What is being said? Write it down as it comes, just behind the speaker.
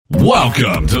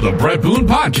Welcome to the Brett Boone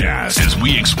Podcast, as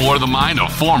we explore the mind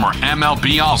of former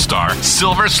MLB All-Star,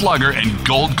 Silver Slugger, and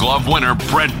Gold Glove winner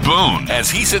Brett Boone, as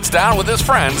he sits down with his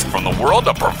friends from the world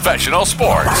of professional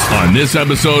sports. On this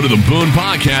episode of the Boone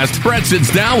Podcast, Brett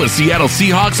sits down with Seattle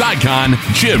Seahawks icon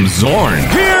Jim Zorn.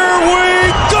 Here we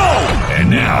go! And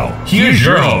now, here's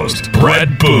your host,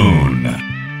 Brett Boone.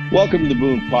 Welcome to the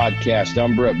Boone Podcast.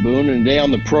 I'm Brett Boone, and today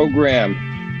on the program,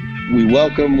 we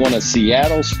welcome one of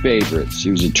Seattle's favorites.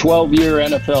 He was a 12-year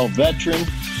NFL veteran.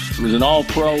 He was an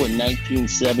All-Pro in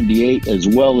 1978, as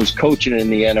well as coaching in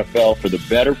the NFL for the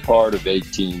better part of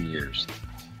 18 years.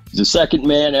 He's the second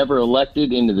man ever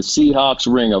elected into the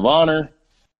Seahawks Ring of Honor.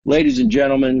 Ladies and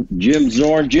gentlemen, Jim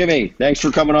Zorn. Jimmy, thanks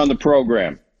for coming on the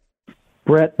program.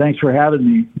 Brett, thanks for having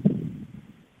me.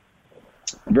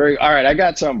 All right, I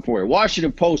got something for you.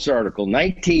 Washington Post article,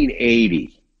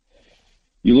 1980.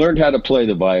 You learned how to play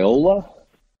the viola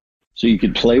so you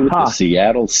could play with the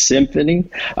Seattle Symphony.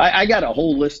 I got a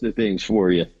whole list of things for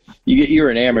you.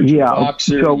 You're an amateur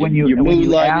boxer. So when you're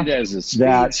moonlighted as a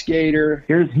speed skater.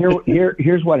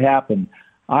 Here's what happened.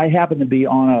 I happened to be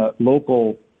on a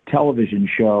local television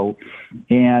show,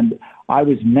 and I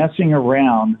was messing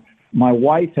around. My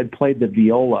wife had played the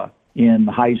viola in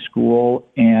high school,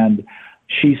 and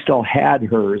she still had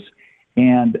hers,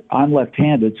 and I'm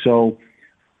left-handed, so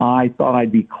I thought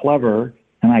I'd be clever,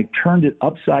 and I turned it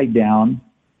upside down,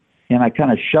 and I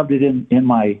kind of shoved it in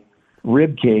my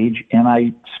rib cage, and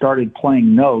I started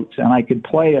playing notes, and I could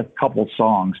play a couple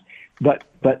songs, but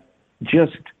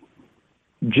just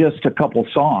a couple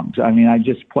songs. I mean, I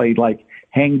just played like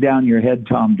 "Hang Down Your Head,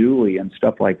 Tom Dooley" and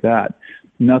stuff like that.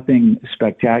 Nothing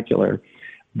spectacular,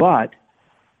 but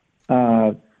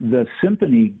the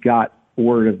symphony got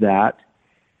word of that,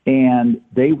 and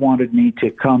they wanted me to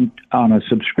come on a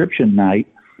subscription night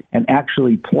and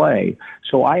actually play.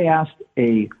 So I asked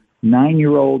a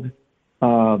 9-year-old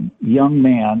young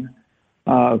man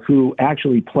who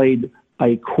actually played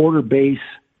a quarter bass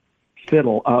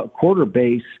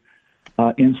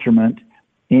instrument,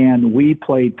 and we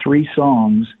played 3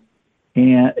 songs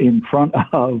in front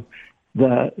of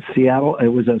the Seattle. It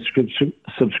was a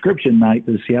subscription night,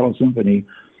 the Seattle Symphony.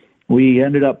 We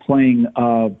ended up playing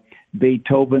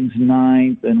Beethoven's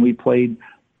Ninth, and we played,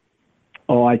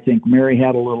 I think Mary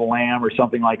Had a Little Lamb or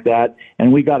something like that,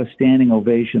 and we got a standing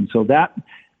ovation. So that,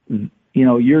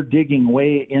 you're digging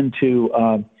way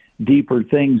into deeper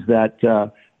things that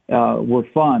were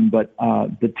fun, but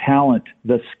the talent,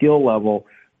 the skill level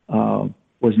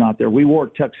was not there. We wore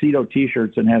tuxedo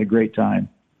T-shirts and had a great time.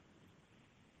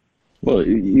 Well,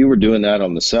 you were doing that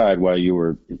on the side while you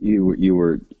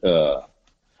were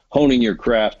honing your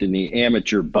craft in the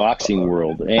amateur boxing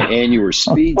world, and you were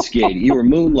speed skating. You were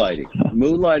moonlighting.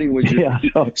 Moonlighting was your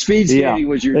speed skating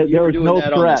was your. There was no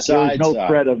threat. There was no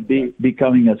threat of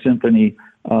becoming a symphony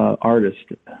artist.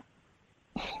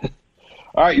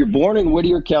 All right, you're born in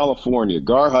Whittier, California,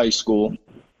 Gar High School.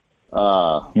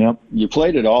 Yep. You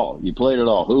played it all.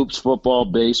 Hoops, football,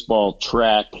 baseball,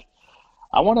 track.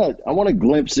 I want to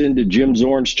glimpse into Jim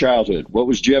Zorn's childhood. What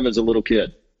was Jim as a little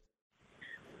kid?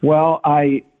 Well,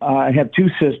 I have 2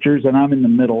 sisters, and I'm in the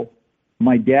middle.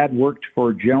 My dad worked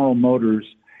for General Motors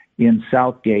in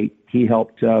Southgate. He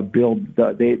helped build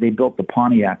they built the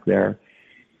Pontiac there,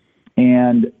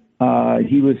 and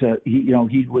he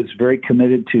was very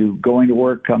committed to going to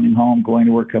work, coming home, going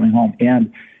to work, coming home.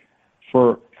 And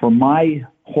for my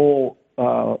whole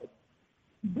kind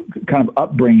of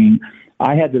upbringing,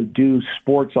 I had to do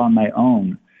sports on my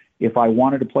own. If I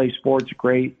wanted to play sports,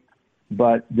 great.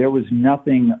 But there was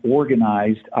nothing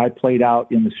organized. I played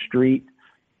out in the street.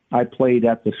 I played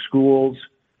at the schools.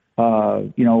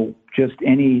 Just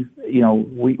any,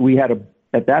 we had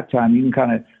at that time, you can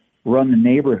kind of run the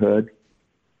neighborhood,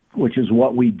 which is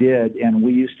what we did. And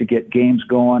we used to get games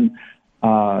going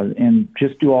and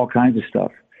just do all kinds of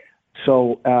stuff.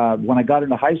 So when I got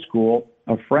into high school,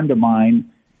 a friend of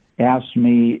mine asked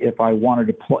me if I wanted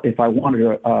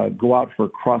to go out for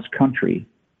cross country.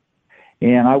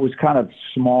 And I was kind of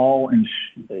small, and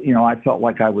I felt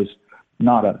like I was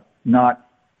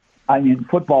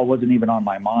football wasn't even on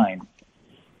my mind.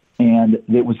 And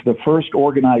it was the first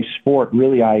organized sport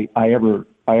really I ever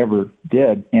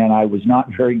did, and I was not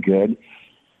very good.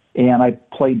 And I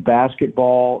played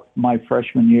basketball my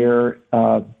freshman year,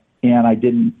 and I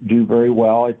didn't do very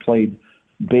well. I played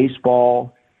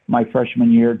baseball my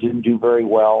freshman year, didn't do very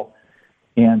well.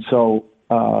 And so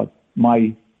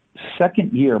my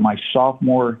second year, my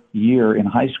sophomore year in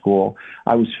high school,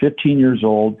 I was 15 years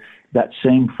old. That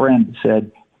same friend said,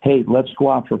 "Hey, let's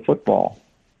go out for football."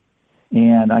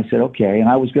 And I said, okay. And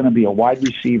I was going to be a wide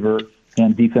receiver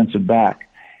and defensive back.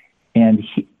 And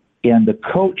And the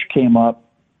coach came up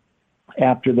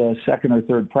after the second or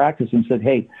third practice and said,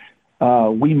 "Hey,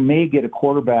 we may get a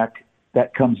quarterback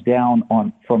that comes down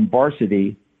from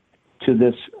varsity to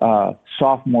this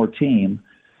sophomore team,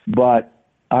 but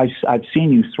I've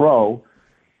seen you throw.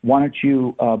 Why don't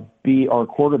you be our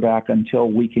quarterback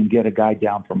until we can get a guy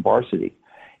down from varsity?"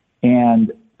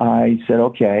 And I said,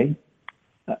 "Okay."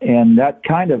 And that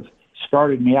kind of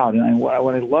started me out. And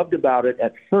what I loved about it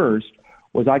at first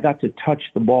was I got to touch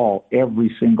the ball every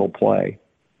single play.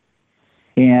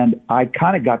 And I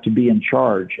kind of got to be in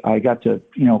charge. I got to,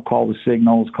 call the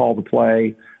signals, call the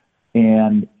play.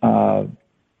 And, I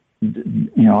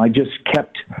just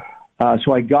kept,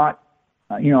 so I got,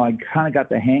 I kind of got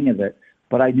the hang of it,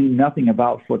 but I knew nothing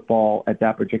about football at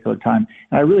that particular time.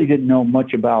 And I really didn't know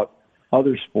much about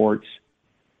other sports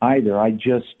either. I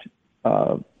just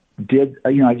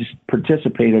I just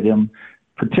participated in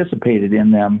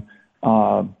them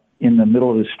in the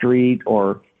middle of the street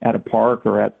or at a park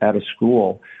or at a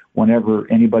school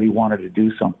whenever anybody wanted to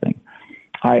do something.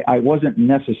 I wasn't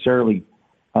necessarily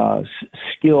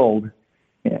skilled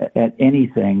at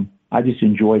anything. I just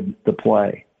enjoyed the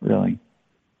play, really.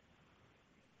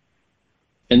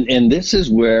 And this is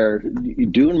where,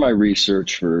 doing my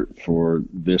research for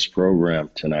this program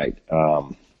tonight,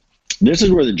 this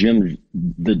is where the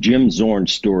Jim Zorn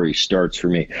story starts for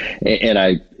me.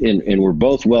 And we're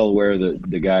both well aware that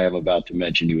the guy I'm about to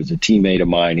mention, he was a teammate of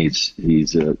mine.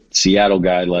 He's a Seattle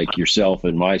guy like yourself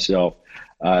and myself.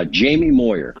 Jamie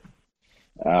Moyer.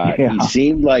 He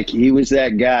seemed like he was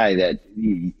that guy that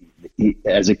he,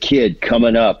 as a kid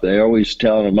coming up, they always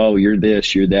telling him, "Oh, you're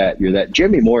this, you're that, you're that."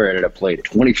 Jimmy Moyer ended up playing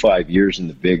 25 years in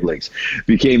the big leagues,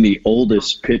 became the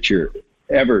oldest pitcher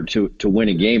ever to win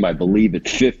a game, I believe, at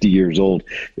 50 years old.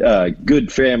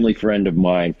 Good family friend of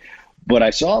mine. But I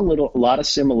saw a lot of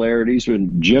similarities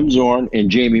with Jim Zorn and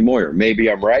Jamie Moyer. Maybe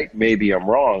I'm right, maybe I'm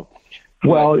wrong.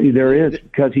 Well, there is,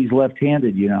 because he's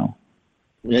left-handed,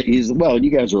 Well,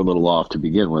 you guys are a little off to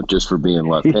begin with, just for being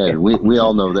left-handed. We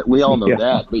all know that. We all know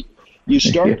that. But you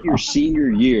start your senior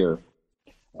year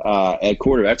at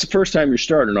quarterback. That's the first time you're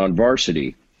starting on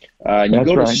varsity. And you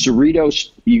go to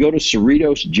Cerritos. You go to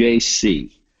Cerritos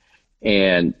JC,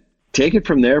 and take it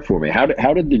from there for me. How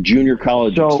did the junior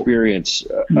college experience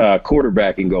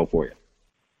quarterbacking go for you?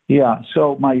 Yeah.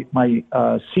 So my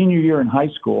senior year in high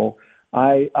school,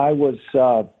 I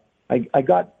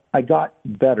got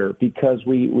better because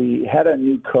we had a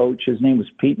new coach. His name was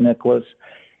Pete Nicholas,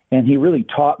 and he really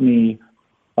taught me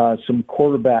some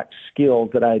quarterback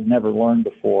skills that I had never learned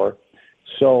before.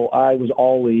 So I was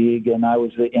all league, and I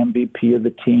was the MVP of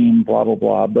the team, blah, blah,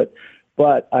 blah. But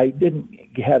I didn't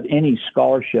have any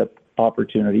scholarship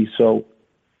opportunity. So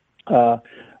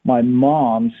my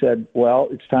mom said, "Well,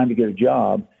 it's time to get a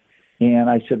job." And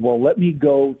I said, "Well, let me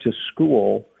go to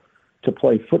school to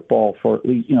play football for at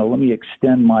least, let me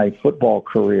extend my football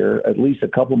career at least a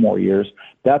couple more years."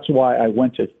 That's why I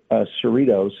went to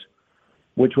Cerritos,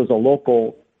 which was a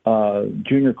local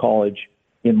junior college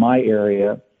in my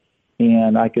area.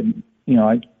 And I could,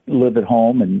 I live at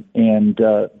home and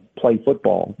play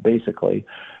football, basically.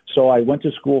 So I went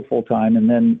to school full time and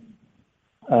then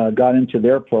got into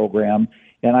their program,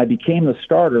 and I became the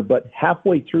starter. But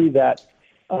halfway through that,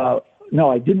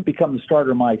 no, I didn't become the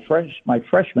starter my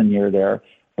freshman year there,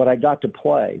 but I got to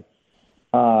play.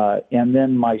 And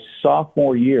then my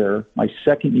sophomore year, my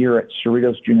second year at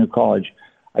Cerritos Junior College,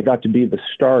 I got to be the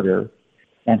starter.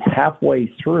 And halfway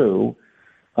through,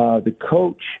 the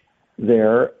coach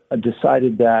there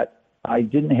decided that I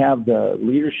didn't have the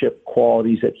leadership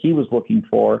qualities that he was looking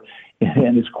for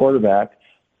in his quarterback.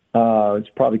 It's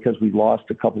probably because we lost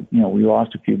a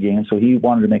few games. So he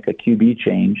wanted to make a QB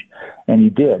change, and he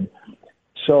did.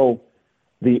 So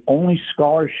the only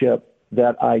scholarship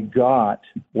that I got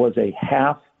was I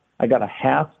got a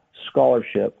half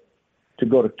scholarship to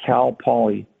go to Cal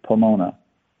Poly Pomona.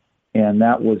 And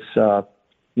that was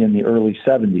in the early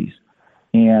 70s.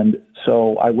 And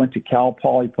so I went to Cal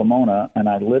Poly Pomona, and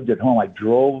I lived at home. I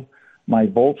drove my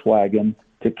Volkswagen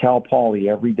to Cal Poly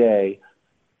every day.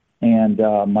 And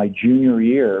my junior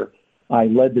year, I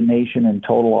led the nation in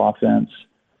total offense.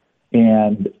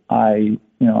 And I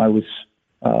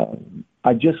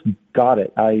just got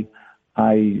it. I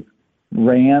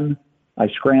ran, I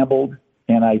scrambled,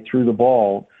 and I threw the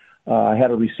ball. I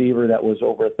had a receiver that was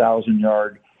over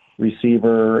 1,000-yard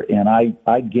receiver, and I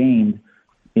gained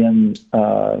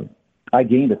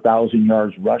 1,000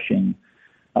 yards rushing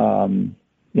in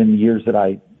the years that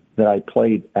I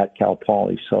played at Cal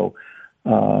Poly. So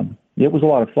it was a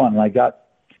lot of fun. And I got,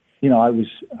 I was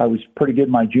pretty good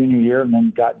my junior year, and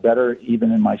then got better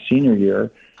even in my senior year.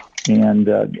 and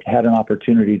had an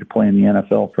opportunity to play in the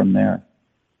NFL from there.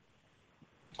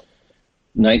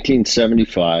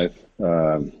 1975,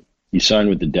 you signed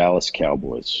with the Dallas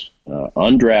Cowboys,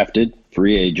 undrafted,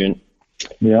 free agent.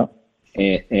 Yeah.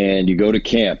 And you go to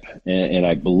camp, and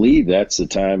I believe that's the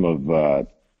time of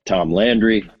Tom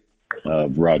Landry,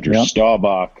 Roger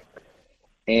Staubach,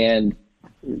 and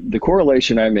the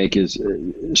correlation I make is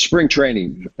spring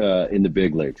training in the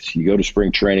big leagues. You go to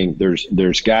spring training,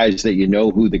 there's guys that you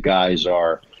know who the guys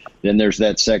are. Then there's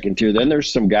that second tier. Then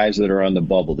there's some guys that are on the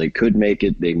bubble. They could make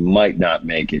it. They might not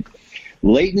make it.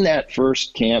 Late in that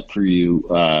first camp for you,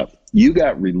 you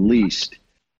got released.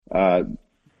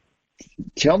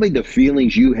 Tell me the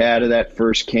feelings you had of that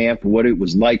first camp, what it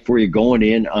was like for you going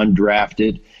in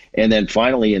undrafted, and then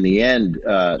finally in the end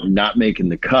not making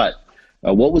the cut.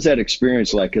 What was that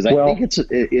experience like? Because I think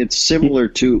it's similar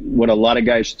to what a lot of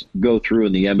guys go through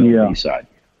in the MLB side.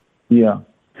 Yeah.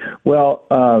 Well,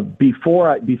 before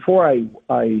I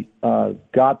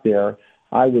got there,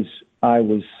 I guess I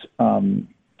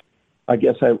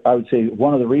would say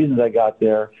one of the reasons I got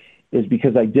there is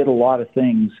because I did a lot of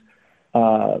things.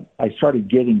 I started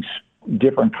getting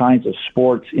different kinds of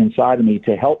sports inside of me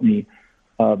to help me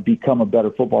become a better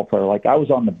football player. Like I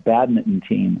was on the badminton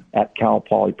team at Cal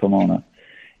Poly Pomona,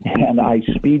 and I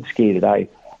speed skated. I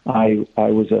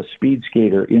was a speed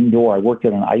skater indoor. I worked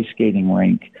at an ice skating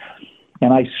rink,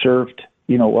 and I surfed,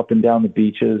 up and down the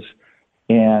beaches.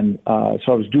 And so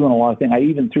I was doing a lot of things. I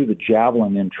even threw the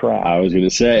javelin in track. I was going to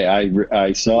say,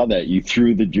 I saw that. You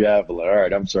threw the javelin. All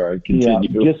right, I'm sorry. Continue.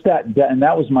 Yeah, just that, and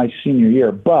that was my senior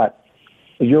year. But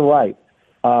you're right.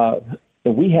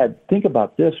 Think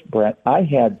about this, Brett.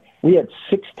 We had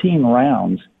 16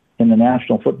 rounds in the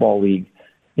National Football League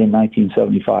in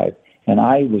 1975, and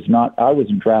I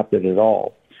wasn't drafted at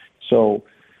all. So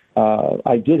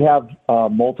I did have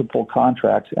multiple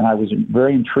contracts, and I was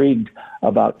very intrigued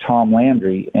about Tom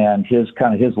Landry and his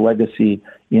legacy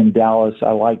in Dallas.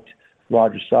 I liked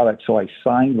Roger Staubach, so I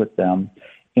signed with them.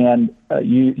 And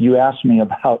you asked me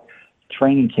about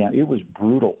training camp. It was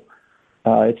brutal.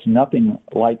 It's nothing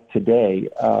like today.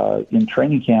 In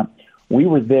training camp, we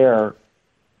were there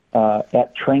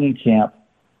at training camp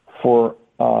for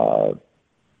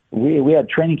we had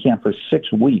training camp for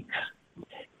 6 weeks.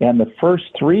 And the first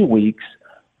 3 weeks,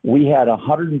 we had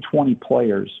 120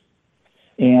 players,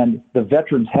 and the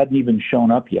veterans hadn't even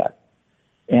shown up yet.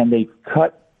 And they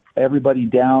cut everybody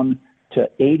down to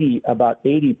about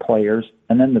 80 players,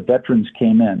 and then the veterans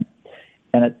came in.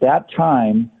 And at that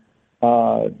time,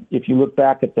 if you look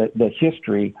back at the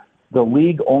history, the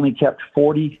league only kept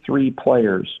 43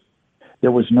 players.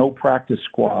 There was no practice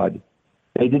squad.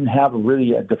 They didn't have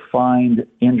really a defined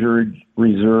injured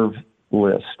reserve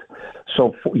list.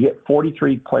 So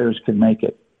 43 players could make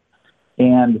it.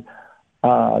 And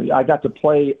I got to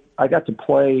play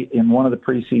in one of the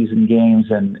preseason games,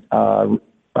 and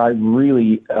I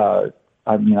really,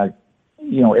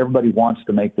 everybody wants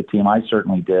to make the team. I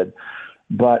certainly did,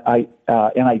 but I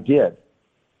did.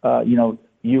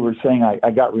 You were saying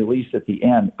I got released at the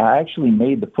end. I actually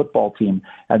made the football team,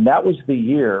 and that was the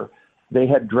year they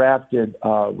had drafted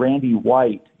Randy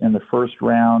White in the first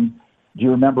round. Do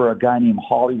you remember a guy named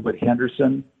Hollywood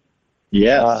Henderson?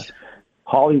 Yes.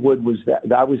 Hollywood was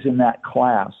that. I was in that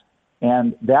class,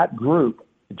 and that group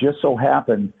just so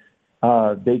happened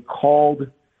they called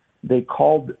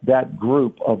that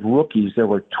group of rookies. There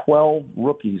were 12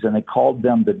 rookies, and they called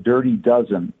them the Dirty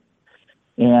Dozen.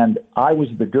 And I was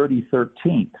the Dirty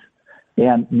 13th,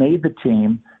 and made the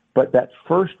team. But that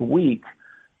first week,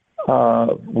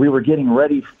 we were getting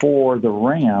ready for the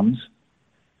Rams,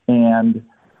 and.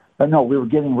 No, we were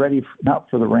getting ready, not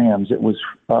for the Rams. It was,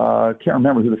 I can't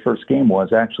remember who the first game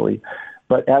was, actually.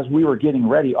 But as we were getting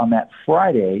ready on that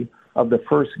Friday of the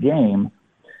first game,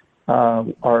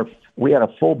 we had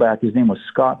a fullback. His name was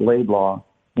Scott Laidlaw,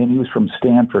 and he was from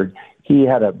Stanford. He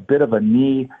had a bit of a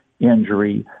knee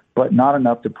injury, but not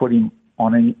enough to put him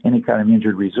on any kind of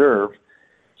injured reserve.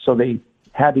 So they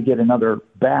had to get another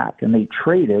back, and they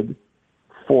traded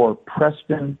for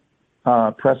Preston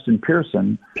Pearson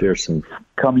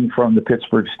coming from the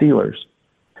Pittsburgh Steelers.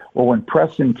 Well, when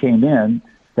Preston came in,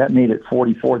 that made it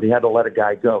 44. They had to let a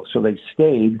guy go. So they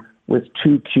stayed with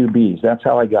 2 QBs. That's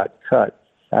how I got cut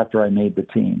after I made the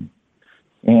team.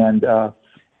 And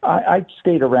I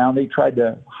stayed around. They tried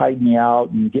to hide me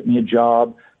out and get me a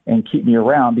job and keep me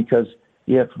around because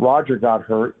if Roger got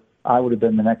hurt, I would have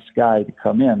been the next guy to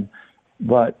come in.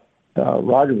 But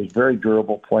Roger was a very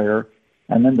durable player.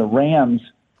 And then the Rams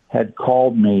had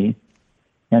called me,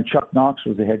 and Chuck Knox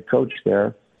was the head coach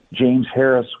there. James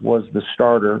Harris was the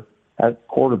starter at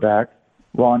quarterback.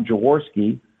 Ron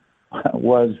Jaworski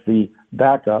was the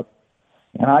backup,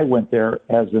 and I went there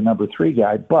as the number 3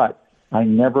 guy, but I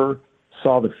never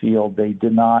saw the field. They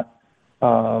did not,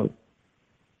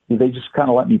 they just kind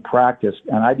of let me practice,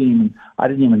 and I didn't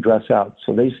even dress out.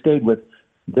 So they stayed with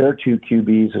their 2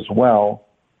 QBs as well,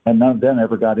 and none of them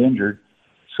ever got injured.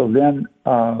 So then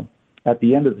at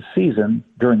the end of the season,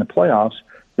 during the playoffs,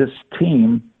 this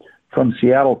team from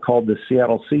Seattle called the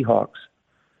Seattle Seahawks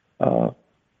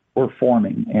were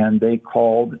forming, and they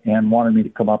called and wanted me to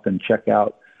come up and check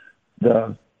out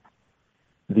the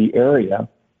area.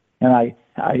 And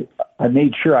I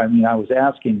made sure, I was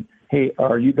asking, hey,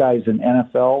 are you guys an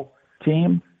NFL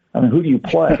team? Who do you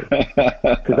play?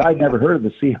 Because I'd never heard of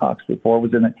the Seahawks before.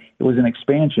 It was an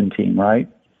expansion team, right?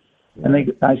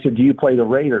 And I said, do you play the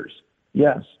Raiders?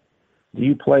 Yes. Do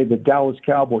you play the Dallas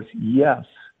Cowboys? Yes.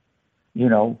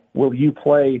 Will you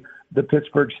play the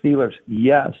Pittsburgh Steelers?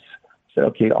 Yes. I said,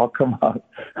 okay, I'll come out.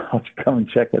 I'll come and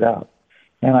check it out.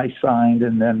 And I signed,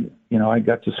 and then, I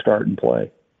got to start and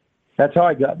play. That's how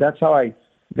I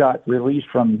got released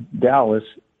from Dallas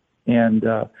and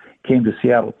came to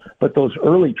Seattle. But those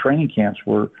early training camps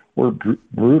were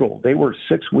brutal. They were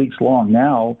 6 weeks long.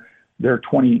 Now they're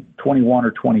 21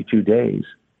 or 22 days.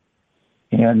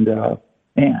 And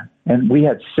we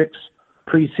had 6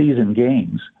 preseason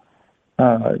games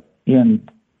in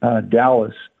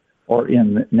Dallas, or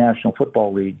in the National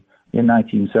Football League, in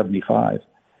 1975.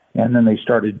 And then they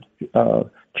started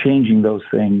changing those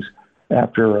things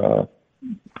after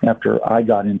I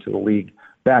got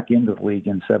back into the league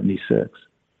in 76.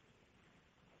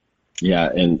 Yeah,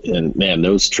 and man,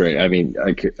 those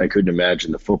I couldn't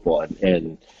imagine the football.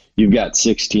 And you've got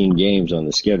 16 games on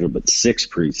the schedule, but 6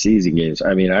 preseason games.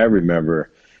 I remember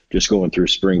just going through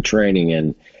spring training,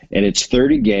 and it's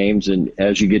 30 games, and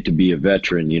as you get to be a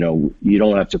veteran, you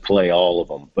don't have to play all of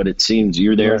them. But it seems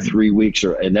you're there 3 weeks,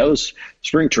 and those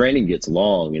spring training gets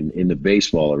long in the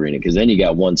baseball arena, because then you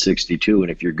got 162,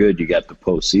 and if you're good, you got the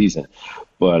postseason.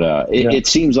 But it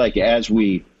seems like as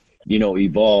we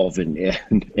evolve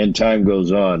and time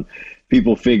goes on,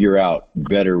 people figure out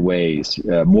better ways,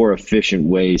 more efficient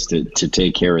ways to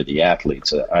take care of the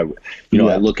athletes. I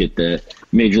look at the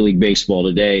Major League Baseball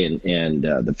today and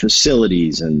the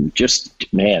facilities, and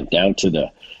just down to the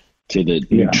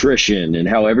nutrition and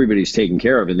how everybody's taken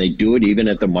care of, and they do it even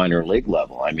at the minor league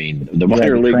level. The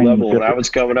minor league level when I was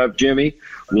coming up, Jimmy,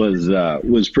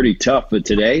 was pretty tough, but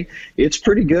today it's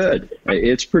pretty good.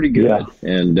 It's pretty good,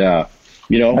 and I'd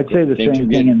say the same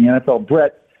thing in the NFL.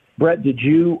 Brett, did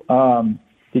you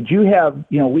have,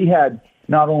 we had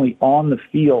not only on the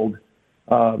field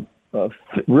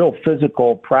real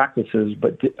physical practices,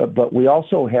 but we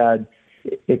also had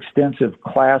extensive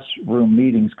classroom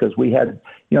meetings, because we had,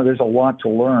 there's a lot to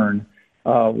learn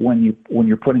when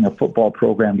you're putting a football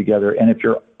program together. And if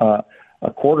you're a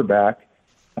quarterback,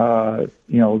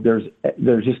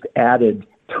 there's just added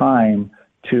time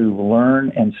to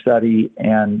learn and study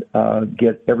and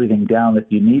get everything down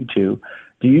that you need to.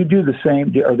 Do you do the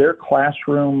same? Are there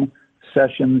classroom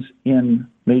sessions in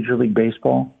Major League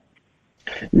Baseball?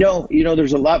 No,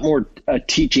 there's a lot more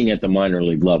teaching at the minor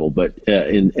league level, but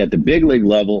at the big league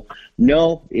level,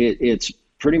 no, it's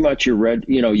pretty much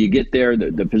you get there,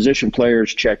 the position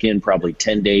players check in probably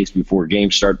 10 days before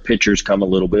games start. Pitchers come a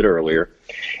little bit earlier,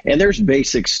 and there's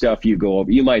basic stuff you go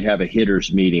over. You might have a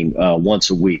hitters meeting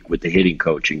once a week with the hitting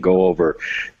coach and go over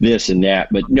this and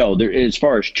that, but no, as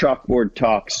far as chalkboard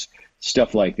talks,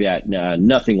 stuff like that,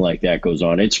 nothing like that goes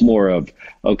on. It's more of,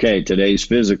 okay, today's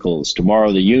physicals,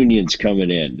 tomorrow the union's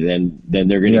coming in, then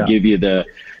they're going to give you the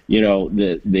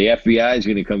FBI is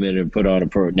going to come in and put on a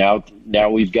pro. Now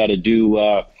we've got to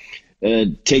do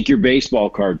take your baseball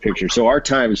card picture. So our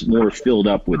time is more filled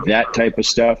up with that type of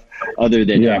stuff, other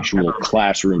than actual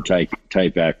classroom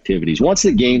type activities. Once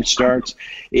the game starts,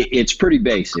 it's pretty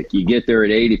basic. You get there at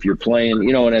 8 if you're playing,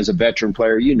 and as a veteran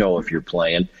player, if you're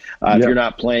playing. If you're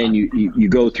not playing, you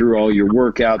go through all your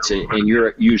workouts, and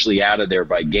you're usually out of there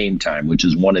by game time, which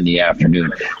is 1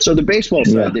 p.m. So the baseball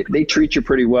side, they treat you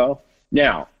pretty well.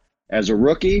 Now, as a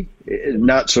rookie,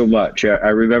 not so much. I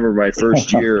remember my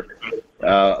first year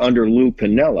under Lou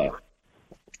Piniella.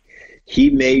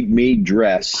 He made me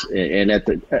dress, and at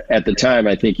the time,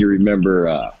 I think you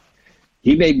remember,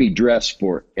 he made me dress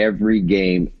for every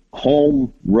game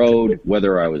home, road,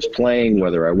 whether I was playing,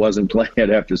 whether I wasn't playing, I'd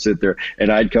have to sit there, and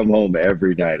I'd come home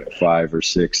every night at 5 or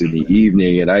 6 in the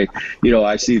evening. And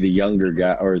I see the younger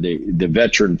guy or the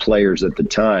veteran players at the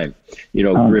time,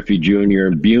 Griffey Jr.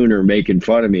 and Boone are making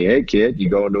fun of me. Hey kid, you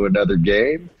going to another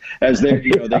game? As they,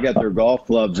 they got their golf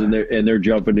clubs and they're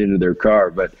jumping into their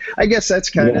car. But I guess that's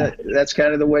kind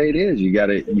of the way it is. You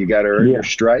gotta earn your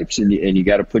stripes, and you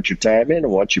got to put your time in. And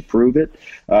once you prove it,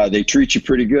 they treat you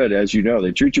pretty good, as you know.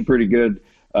 They treat you pretty good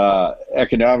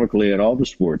economically in all the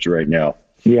sports right now.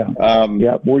 Yeah.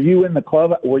 Were you in the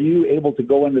club? Were you able to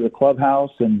go into the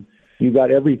clubhouse and you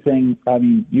got everything? I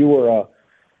mean, you were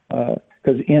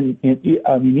because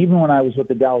even when I was with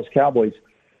the Dallas Cowboys,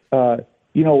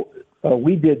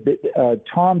 we did.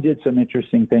 Tom did some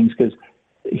interesting things because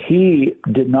he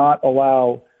did not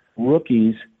allow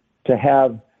rookies to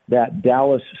have that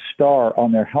Dallas star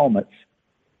on their helmets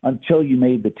until you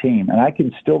made the team. And I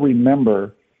can still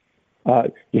remember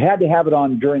you had to have it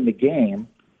on during the game,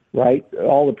 right?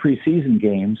 All the preseason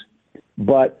games,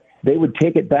 but they would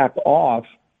take it back off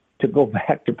to go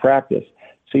back to practice.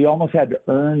 So you almost had to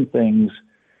earn things.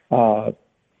 And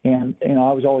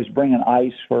I was always bringing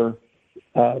ice for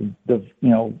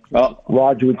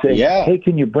Roger would say, hey,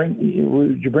 would you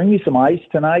bring me some ice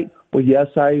tonight? Well, yes,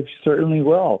 I certainly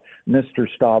will, Mr.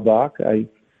 Staubach.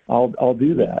 I'll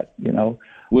do that,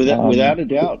 Without a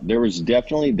doubt. There was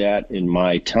definitely that in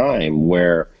my time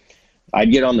where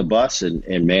I'd get on the bus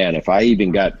and man, if I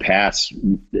even got past,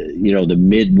 the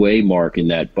midway mark in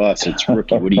that bus, it's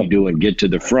rookie. What are you doing? Get to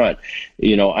the front.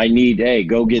 I need, hey,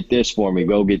 go get this for me.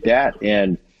 Go get that.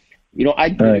 And, I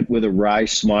did it with a wry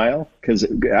smile because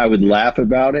I would laugh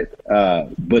about it.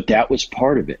 But that was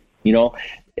part of it.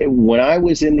 When I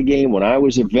was in the game, when I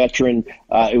was a veteran,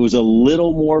 it was a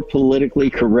little more politically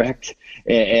correct,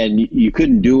 and you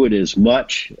couldn't do it as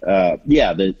much.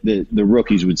 The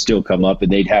rookies would still come up, and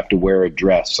they'd have to wear a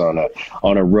dress on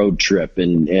a road trip,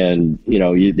 and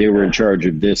they were in charge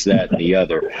of this, that, and the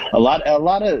other.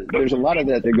 There's a lot of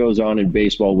that goes on in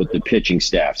baseball with the pitching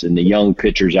staffs and the young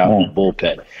pitchers out in the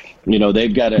bullpen.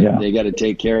 They've got to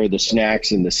take care of the snacks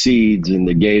and the seeds and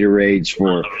the Gatorades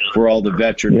for all the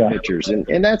veteran pitchers,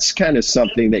 and that's kind of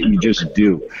something that you just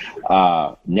do.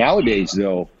 Nowadays,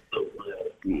 though,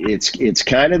 it's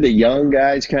kind of the young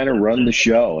guys kind of run the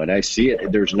show, and I see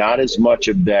it. There's not as much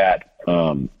of that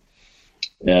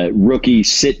rookie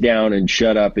sit down and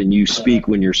shut up and you speak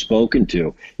when you're spoken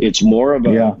to. It's more of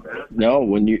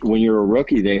when you're a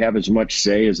rookie, they have as much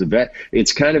say as a vet.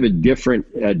 It's kind of a different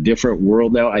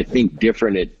world now. I think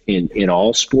different in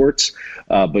all sports,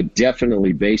 but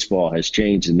definitely baseball has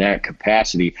changed in that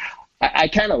capacity. I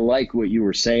kind of like what you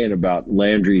were saying about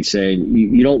Landry saying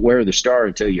you don't wear the star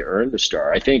until you earn the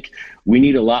star. I think we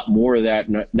need a lot more of that,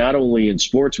 not only in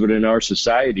sports, but in our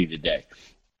society today.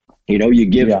 You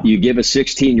give a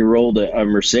 16-year-old a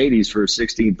Mercedes for a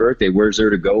 16th birthday. Where's there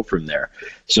to go from there?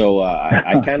 So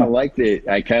I kind of like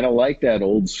that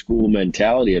old school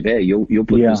mentality of, hey, you'll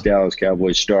put this Dallas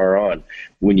Cowboys star on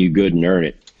when you good and earn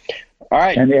it. All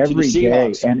right, and every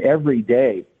day,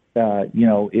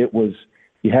 it was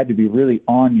you had to be really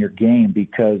on your game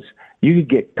because you could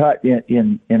get cut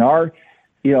in our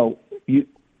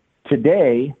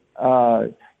today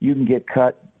you can get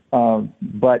cut,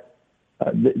 but.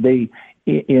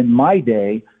 In my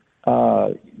day,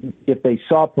 if they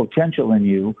saw potential in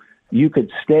you, you could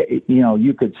stay.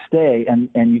 You could stay,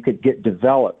 and you could get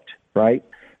developed. Right?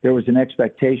 There was an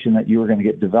expectation that you were going to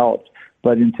get developed.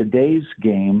 But in today's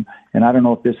game, and I don't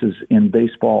know if this is in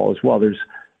baseball as well. There's,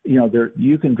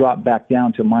 you can drop back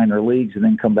down to minor leagues and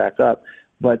then come back up.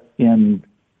 But in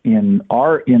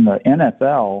the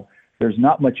NFL, there's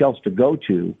not much else to go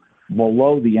to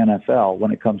below the NFL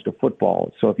when it comes to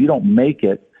football. So if you don't make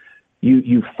it,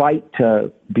 you fight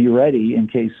to be ready in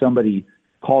case somebody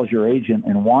calls your agent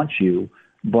and wants you.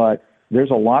 But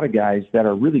there's a lot of guys that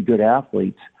are really good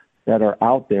athletes that are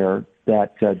out there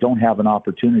that don't have an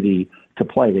opportunity to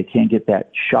play. They can't get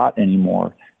that shot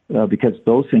anymore because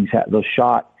those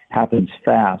shot happens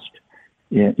fast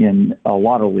in a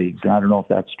lot of leagues. And I don't know if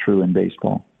that's true in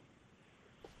baseball.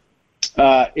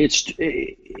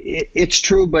 It's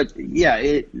true, but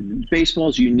baseball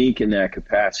is unique in that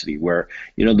capacity where,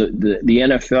 the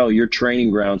NFL, your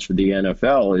training grounds for the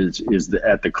NFL is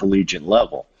at the collegiate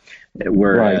level.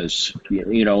 Whereas,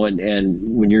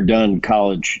 and when you're done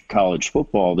college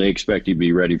football, they expect you to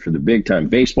be ready for the big time.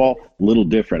 Baseball, a little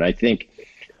different. I think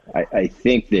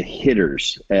the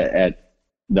hitters at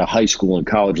the high school and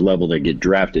college level that get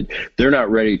drafted, they're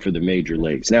not ready for the major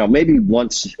leagues. Now, maybe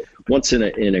once in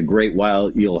a great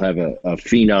while, you'll have a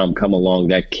phenom come along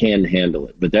that can handle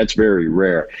it, but that's very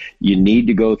rare. You need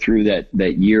to go through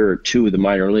that year or two of the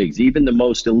minor leagues. Even the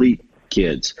most elite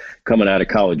kids coming out of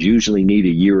college usually need a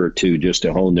year or two just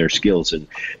to hone their skills and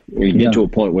you get to a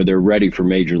point where they're ready for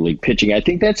major league pitching. I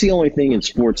think that's the only thing in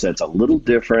sports that's a little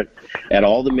different at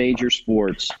all the major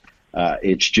sports.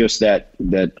 It's just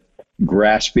that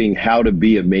grasping how to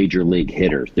be a major league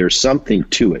hitter. There's something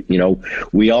to it. You know,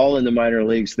 we all in the minor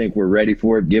leagues think we're ready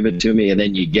for it, give it to me, and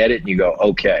then you get it and you go,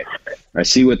 okay, I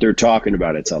see what they're talking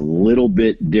about. It's a little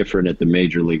bit different at the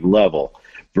major league level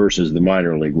versus the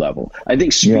minor league level. I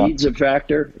think speed's a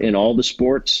factor in all the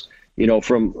sports. You know,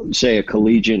 from, say, a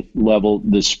collegiate level,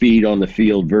 the speed on the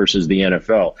field versus the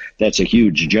NFL, that's a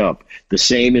huge jump. The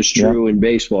same is true in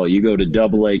baseball. You go to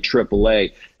AA,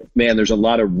 AAA, man, there's a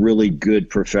lot of really good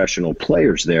professional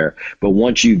players there. But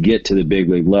once you get to the big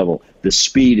league level, the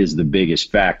speed is the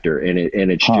biggest factor. And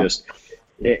it's just,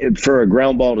 for a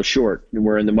ground ball to short,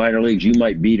 where in the minor leagues, you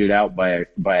might beat it out by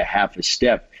a half a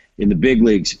step. In the big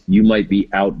leagues, you might be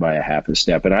out by a half a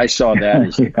step. And I saw that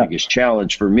as the biggest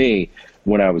challenge for me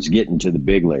when I was getting to the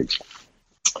big leagues.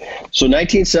 So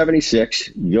 1976,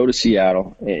 you go to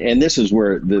Seattle, and this is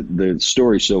where the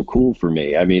story's so cool for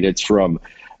me. I mean, it's from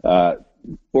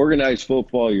organized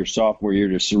football your sophomore year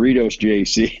to Cerritos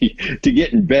JC to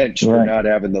getting benched for not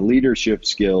having the leadership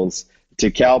skills, to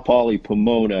Cal Poly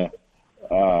Pomona,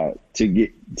 to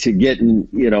getting,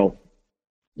 you know,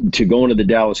 to going to the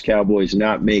Dallas Cowboys,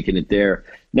 not making it there.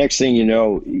 Next thing you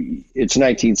know, it's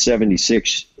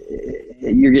 1976.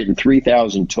 You're getting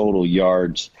 3,000 total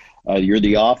yards. You're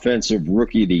the offensive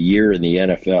rookie of the year in the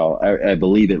NFL. I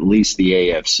believe at least the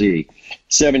AFC.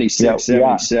 76,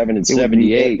 77, and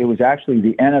 78. It was actually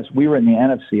the NFC. We were in the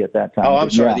NFC at that time. Oh, I'm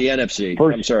sorry, the NFC.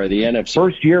 The NFC.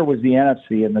 First year was the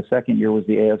NFC, and the second year was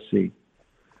the AFC.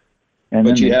 And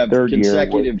but then you the have third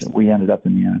consecutive. year, we ended up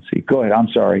in the NFC. Go ahead. I'm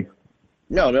sorry.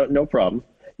 No problem.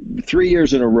 3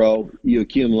 years in a row, you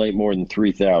accumulate more than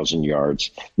 3,000 yards.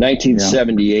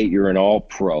 1978, you're an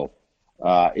all-pro.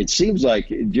 It seems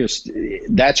like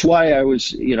that's why I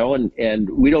was, you know, and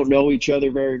we don't know each other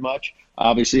very much.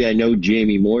 Obviously, I know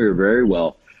Jamie Moyer very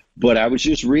well, but I was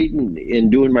just reading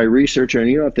and doing my research on,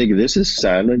 you know, thinking this is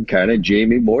sounding kind of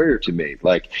Jamie Moyer to me.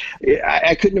 Like,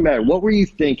 I couldn't imagine. What were you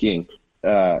thinking?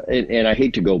 And I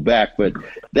hate to go back, but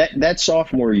that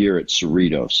sophomore year at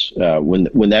Cerritos,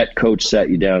 when that coach sat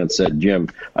you down and said, Jim,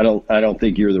 I don't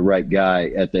think you're the right guy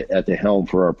at the helm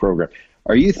for our program.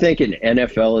 Are you thinking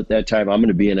NFL at that time? I'm going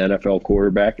to be an NFL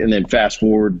quarterback, and then fast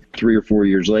forward 3 or 4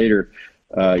 years later,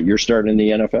 you're starting in the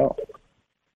NFL.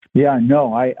 Yeah,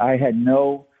 no, I had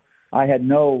no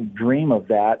dream of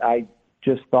that. I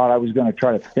just thought I was going to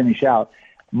try to finish out.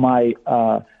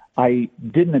 I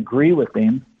didn't agree with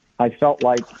him. I felt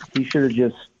like he should have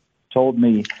just told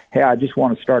me, hey, I just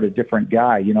want to start a different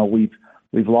guy. You know, we've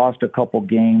lost a couple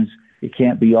games. It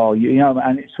can't be all you know,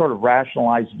 and it sort of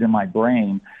rationalized it in my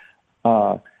brain.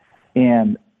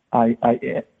 And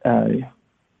you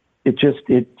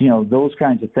know, those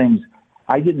kinds of things,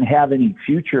 I didn't have any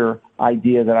future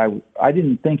idea that I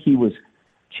didn't think he was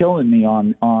killing me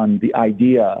on the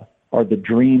idea or the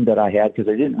dream that I had, because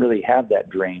I didn't really have that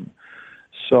dream.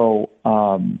 So,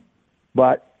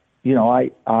 but, you know,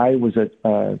 I was a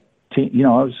team, you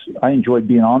know, I enjoyed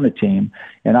being on the team,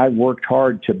 and I worked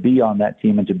hard to be on that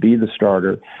team and to be the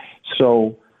starter.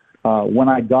 So, when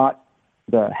I got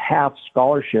the half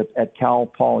scholarship at Cal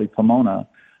Poly Pomona,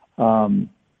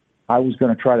 I was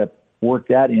going to try to work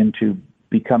that into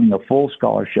becoming a full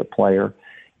scholarship player.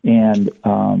 And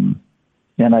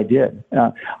I did.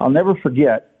 I'll never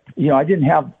forget, you know,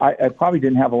 I probably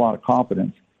didn't have a lot of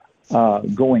confidence,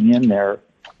 going in there.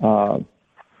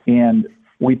 And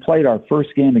we played our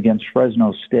first game against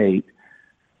Fresno State,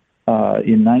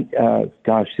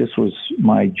 this was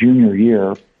my junior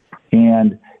year.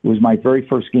 And it was my very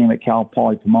first game at Cal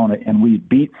Poly Pomona, and we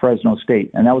beat Fresno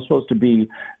State. And that was supposed to be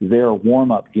their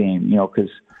warm-up game, you know, because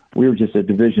we were just a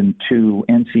Division II,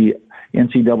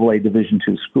 NCAA Division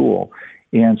II school.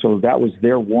 And so that was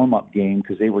their warm-up game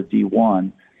because they were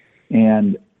D1.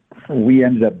 And we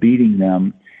ended up beating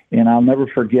them. And I'll never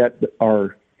forget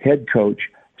our head coach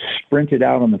sprinted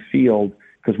out on the field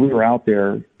because we were out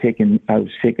there I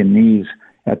was taking knees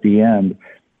at the end.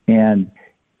 And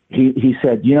he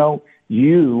said, you know,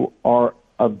 you are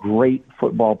a great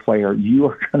football player. You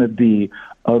are going to be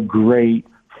a great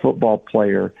football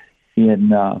player in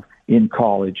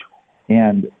college.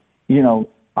 And, you know,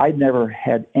 I'd never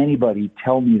had anybody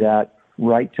tell me that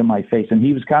right to my face. And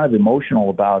he was kind of emotional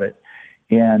about it.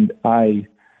 And I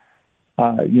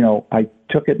I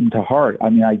took it into heart. I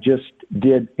mean, I just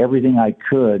did everything I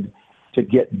could to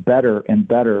get better and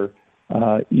better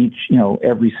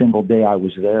every single day I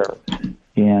was there,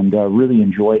 and really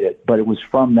enjoyed it. But it was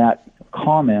from that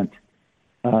comment,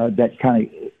 that kind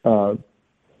of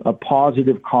a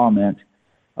positive comment,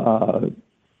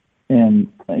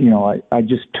 and I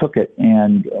just took it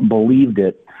and believed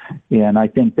it, and I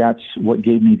think that's what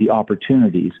gave me the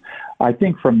opportunities. I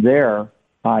think from there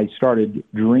I started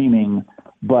dreaming,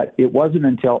 but it wasn't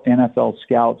until NFL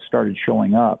scouts started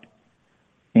showing up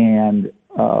and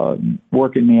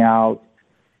working me out,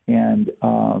 and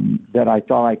that I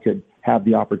thought I could have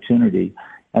the opportunity.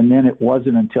 And then it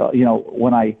wasn't until,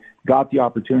 when I got the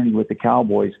opportunity with the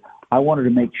Cowboys, I wanted to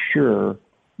make sure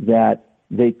that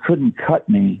they couldn't cut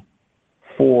me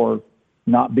for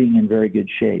not being in very good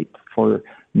shape, for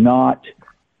not,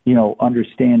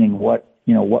 understanding what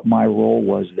my role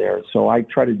was there. So I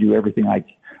tried to do everything I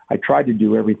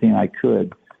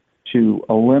could to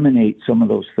eliminate some of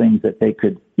those things that they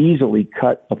could easily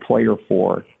cut a player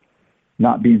for,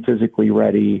 not being physically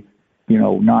ready,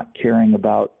 not caring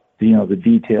about, the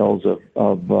details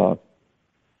of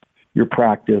your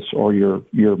practice or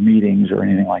your meetings or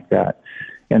anything like that.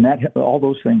 And that, all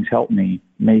those things helped me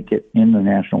make it in the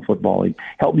National Football League,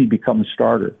 helped me become a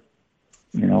starter,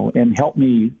 and helped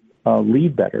me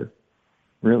lead better,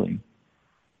 really.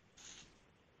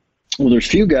 Well, there's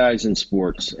few guys in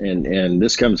sports, and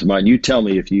this comes to mind. You tell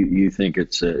me if you think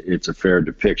it's a fair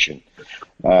depiction.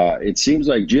 It seems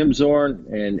like Jim Zorn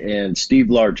and Steve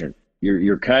Largent,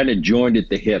 you're kind of joined at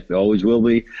the hip. Always will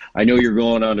be. I know you're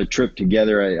going on a trip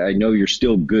together. I know you're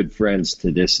still good friends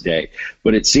to this day.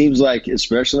 But it seems like,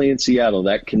 especially in Seattle,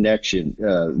 that connection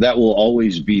that will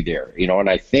always be there. And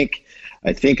I think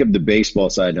of the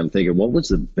baseball side, and I'm thinking, what was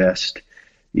the best?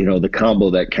 The combo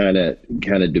that kind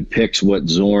of depicts what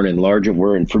Zorn and Largent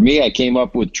were. And for me, I came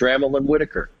up with Trammell and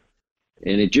Whitaker.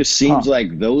 And it just seems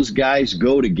like those guys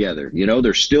go together.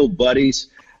 They're still buddies.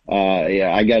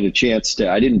 I got a chance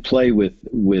I didn't play with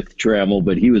Trammell,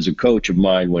 but he was a coach of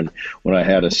mine when I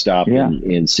had a stop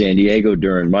in San Diego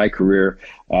during my career.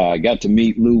 I got to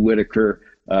meet Lou Whitaker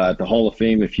at the Hall of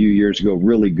Fame a few years ago.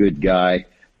 Really good guy.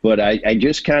 But I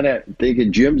just kind of think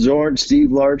of Jim Zorn,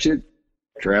 Steve Largent,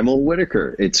 Trammell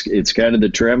Whitaker. It's kind of the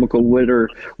Trammell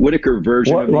Whitaker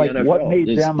version of the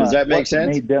NFL. Does that make sense?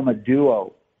 What made them a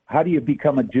duo? How do you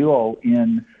become a duo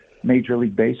in Major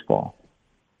League Baseball?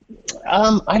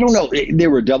 I don't know. They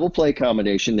were a double play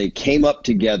combination. They came up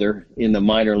together in the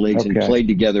minor leagues and played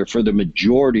together for the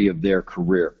majority of their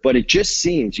career. But it just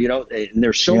seems, and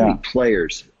there's so many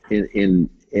players in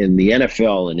the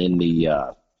NFL and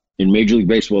in Major League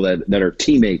Baseball that are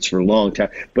teammates for a long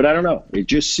time. But I don't know. It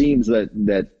just seems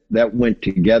that went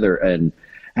together. And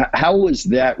how was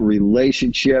that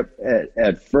relationship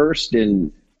at first?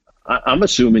 And I'm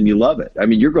assuming you love it. I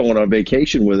mean, you're going on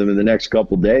vacation with him in the next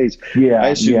couple of days. Yeah, I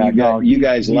assume you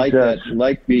guys like that,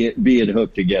 like being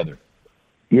hooked together.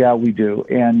 Yeah, we do.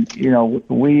 And he was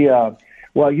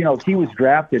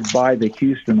drafted by the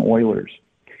Houston Oilers,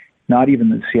 not even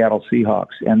the Seattle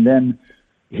Seahawks. And then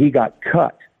he got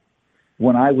cut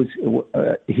when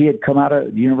he had come out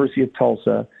of the University of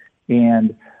Tulsa,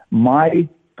 and my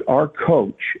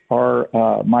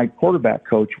quarterback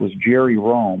coach was Jerry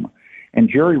Rome. And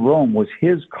Jerry Rome was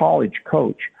his college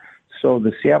coach. So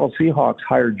the Seattle Seahawks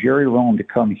hired Jerry Rome to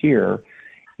come here,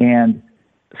 and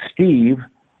Steve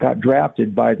got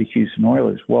drafted by the Houston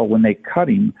Oilers. Well, when they cut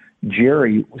him,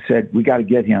 Jerry said, we got to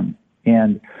get him.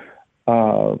 And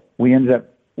we ended up,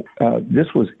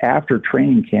 this was after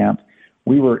training camp.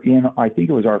 We were in, I think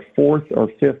it was our fourth or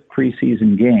fifth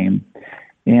preseason game.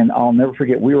 And I'll never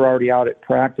forget, we were already out at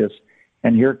practice,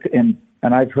 and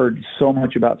I've heard so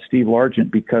much about Steve Largent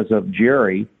because of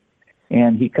Jerry.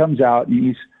 And he comes out, and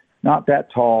he's not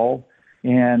that tall,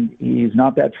 and he's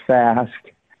not that fast.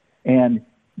 And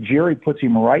Jerry puts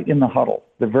him right in the huddle.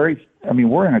 We're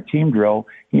in a team drill.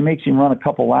 He makes him run a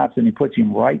couple laps, and he puts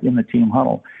him right in the team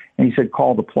huddle. And he said,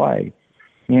 call the play.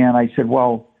 And I said,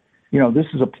 well, this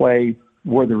is a play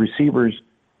where the receivers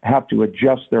have to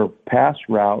adjust their pass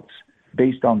routes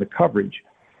based on the coverage.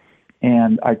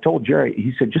 And I told Jerry,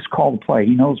 he said, just call the play.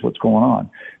 He knows what's going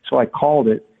on. So I called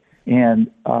it,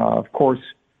 and of course,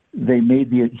 he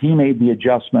made the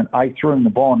adjustment. I threw him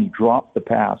the ball, and he dropped the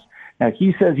pass. Now,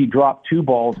 he says he dropped 2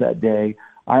 balls that day.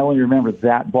 I only remember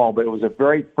that ball, but it was the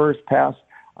very first pass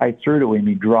I threw to him,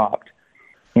 he dropped.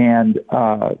 And,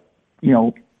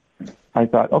 I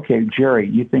thought, okay, Jerry,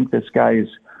 you think this guy is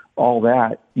all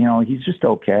that? He's just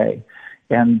okay.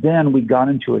 And then we got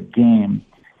into a game,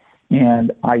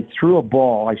 and I threw a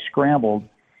ball. I scrambled,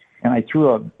 and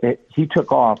he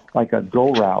took off like a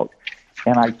go route,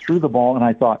 and I threw the ball, and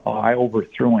I thought, I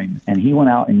overthrew him. And he went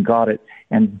out and got it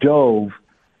and dove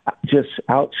just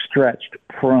outstretched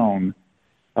prone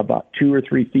about 2 or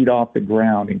 3 feet off the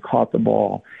ground and caught the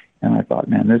ball. And I thought,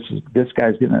 man, this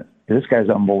guy's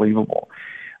unbelievable.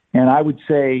 And I would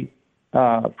say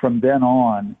from then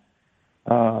on,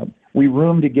 we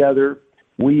roomed together.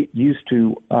 We used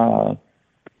to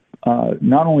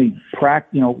not only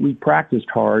we practiced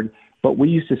hard, but we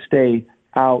used to stay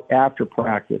out after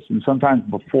practice and sometimes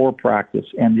before practice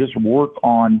and just work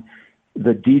on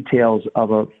the details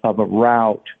of a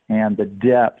route and the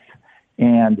depth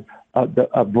and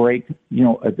a break,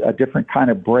 a different kind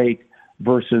of break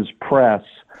versus press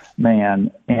man,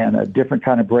 and a different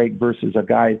kind of break versus a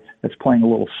guy that's playing a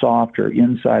little softer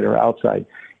inside or outside.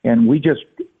 And we just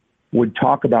would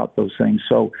talk about those things.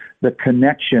 So the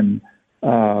connection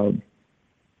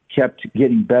kept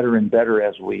getting better and better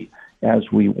as we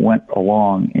went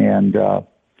along. And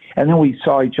then we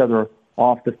saw each other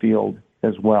off the field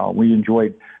as well. We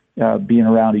enjoyed being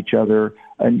around each other,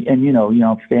 and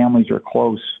families are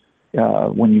close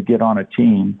when you get on a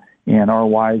team. And our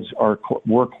wives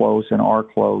were close and are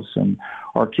close, and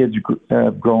our kids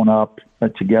have grown up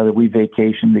together. We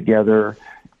vacationed together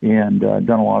and done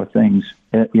a lot of things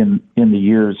in the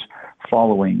years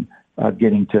following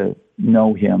getting to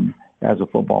know him as a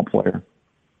football player.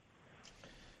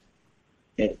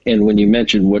 And when you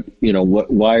mentioned why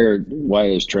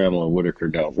is Trammell and Whitaker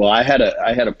down? Well, I had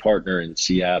a partner in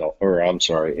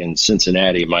in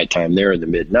Cincinnati in my time there in the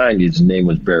mid '90s. His name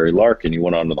was Barry Larkin. He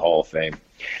went on to the Hall of Fame,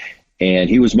 and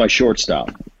he was my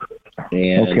shortstop.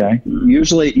 And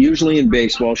usually in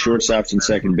baseball, shortstops and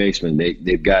second basemen,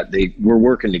 we're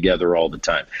working together all the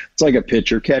time. It's like a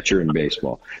pitcher catcher in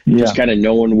baseball, just kind of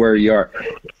knowing where you are.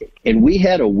 And we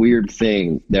had a weird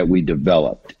thing that we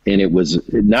developed, and it was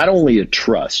not only a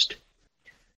trust.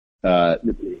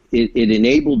 It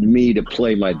enabled me to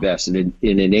play my best, and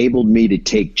it enabled me to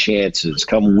take chances,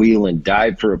 come wheel and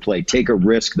dive for a play, take a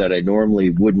risk that I normally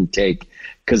wouldn't take,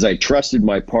 because I trusted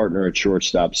my partner at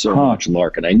shortstop so much,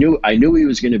 Larkin. I knew he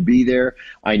was going to be there.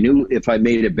 I knew if I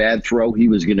made a bad throw, he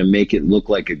was going to make it look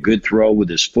like a good throw with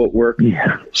his footwork.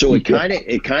 Yeah. So it kind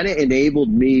of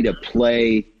enabled me to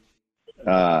play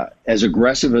as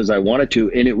aggressive as I wanted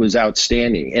to, and it was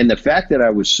outstanding. And the fact that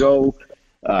I was so,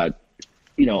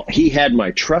 he had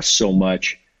my trust so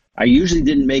much, I usually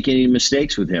didn't make any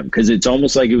mistakes with him, because it's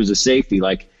almost like it was a safety.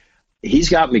 Like, he's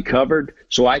got me covered,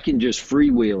 so I can just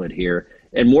freewheel it here.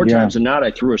 And more times than not,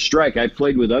 I threw a strike. I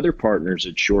played with other partners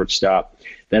at shortstop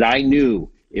that I knew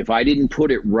if I didn't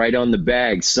put it right on the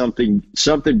bag, something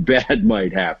bad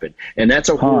might happen. And that's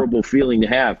a horrible feeling to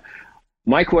have.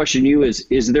 My question to you is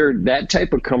there that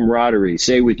type of camaraderie,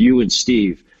 say with you and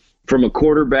Steve, from a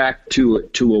quarterback to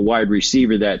a wide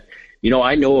receiver that,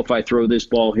 I know if I throw this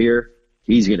ball here,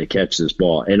 he's going to catch this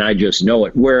ball, and I just know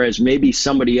it. Whereas maybe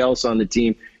somebody else on the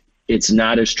team, it's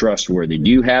not as trustworthy.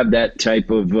 Do you have that type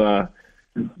of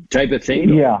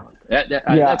thing? Yeah.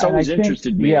 That's always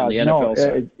interested me on the NFL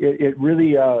side. It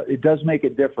really it does make a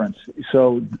difference.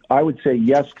 So I would say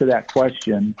yes to that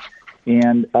question,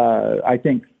 and I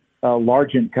think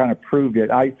Largent kind of proved it.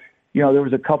 There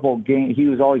was a couple of games he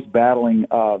was always battling.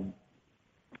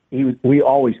 We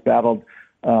always battled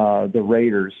the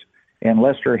Raiders, and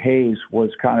Lester Hayes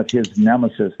was kind of his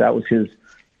nemesis. That was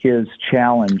his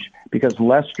challenge, because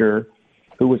Lester,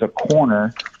 who was a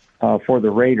corner for the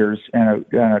Raiders and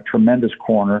a tremendous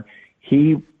corner,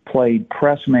 he played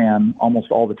press man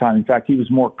almost all the time. In fact, he was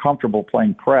more comfortable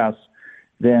playing press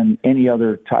than any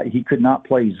other type. He could not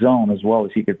play zone as well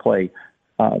as he could play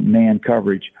man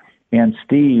coverage. And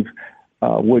Steve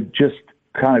would just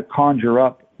kind of conjure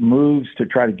up moves to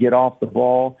try to get off the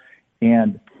ball.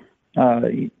 And,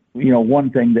 one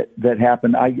thing that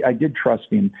happened, I did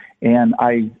trust him, and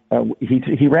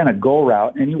he ran a go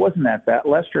route, and he wasn't that fast.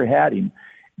 Lester had him,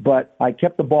 but I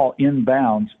kept the ball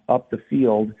inbounds up the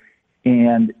field,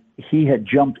 and he had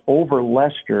jumped over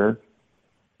Lester,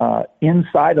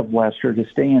 inside of Lester to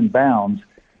stay in bounds,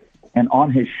 and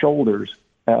on his shoulders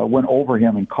went over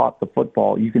him and caught the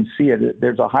football. You can see it.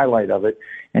 There's a highlight of it,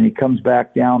 and he comes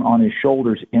back down on his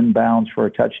shoulders inbounds for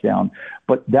a touchdown.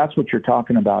 But that's what you're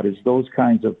talking about, is those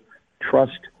kinds of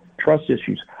trust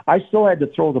issues. I still had to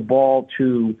throw the ball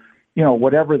to,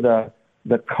 whatever the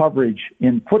coverage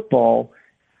in football.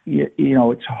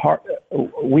 It's hard.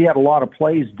 We had a lot of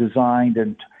plays designed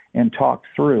and talked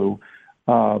through,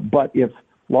 but if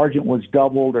Largent was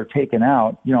doubled or taken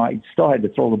out, I still had to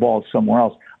throw the ball somewhere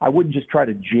else. I wouldn't just try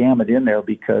to jam it in there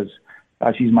because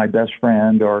he's my best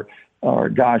friend or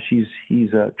gosh,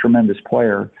 he's a tremendous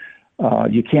player.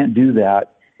 You can't do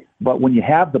that. But when you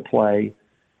have the play,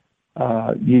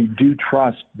 you do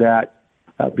trust that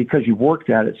because you've worked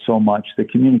at it so much, the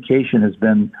communication has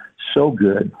been so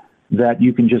good that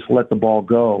you can just let the ball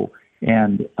go.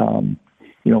 And,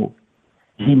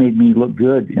 he made me look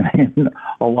good in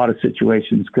a lot of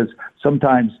situations because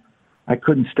sometimes I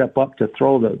couldn't step up to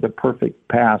throw the perfect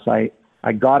pass. I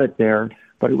got it there,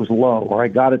 but it was low, or I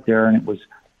got it there and it was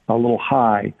a little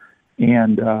high.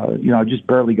 And, I just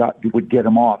barely would get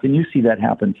them off. And you see that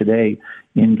happen today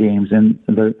in games. And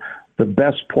the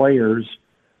best players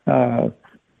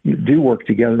do work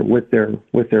together with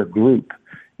their group.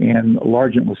 And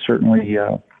Largent was certainly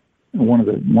one of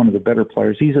the better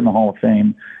players. He's in the Hall of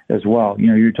Fame as well.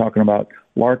 You're talking about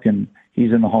Larkin.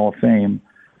 He's in the Hall of Fame,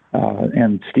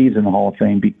 and Steve's in the Hall of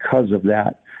Fame because of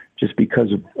that. Just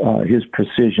because of his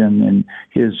precision and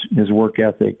his work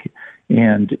ethic,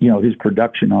 and his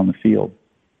production on the field.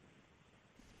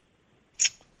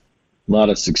 A lot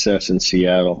of success in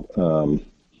Seattle.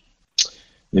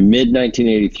 In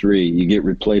mid-1983, you get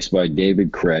replaced by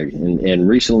David Craig. And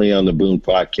recently on the Boone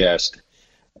Podcast,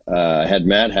 I had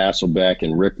Matt Hasselbeck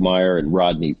and Rick Meyer and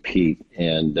Rodney Peete.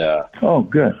 And oh,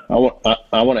 good. I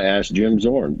want to ask Jim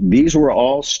Zorn. These were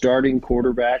all starting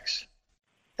quarterbacks,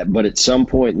 but at some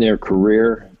point in their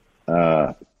career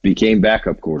became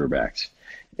backup quarterbacks.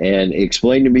 And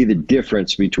explain to me the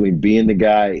difference between being the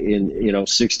guy in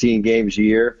 16 games a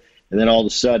year and then all of a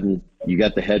sudden you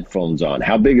got the headphones on.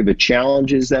 How big of a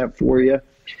challenge is that for you?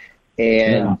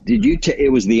 And did you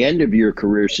it was the end of your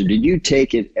career, so did you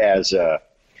take it as I'm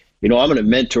going to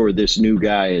mentor this new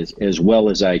guy as well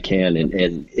as I can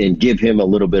and give him a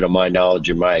little bit of my knowledge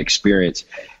and my experience?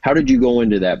 How did you go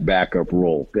into that backup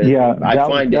role? Yeah, I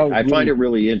find it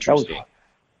really interesting. That was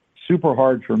super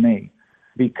hard for me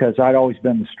because I'd always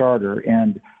been the starter,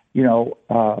 and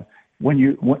when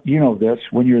you're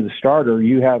the starter,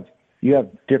 you have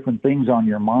different things on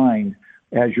your mind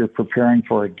as you're preparing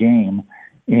for a game,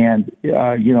 and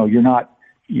you're not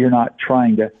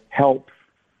trying to help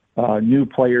new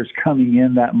players coming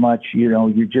in that much. You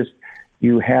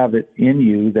have it in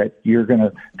you that you're going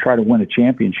to try to win a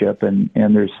championship, and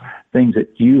there's things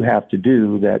that you have to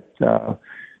do that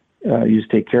you just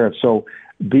take care of. So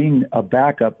being a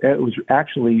backup, it was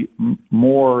actually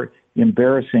more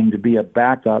embarrassing to be a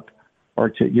backup or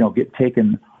to get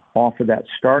taken off of that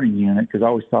starting unit, because I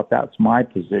always thought that's my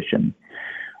position.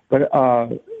 But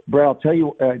Brett, I'll tell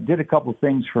you, it did a couple of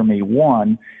things for me.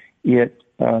 One, it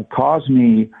caused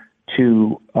me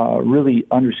to really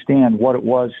understand what it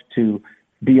was to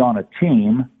be on a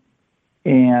team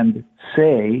and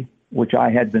say, which I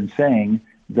had been saying,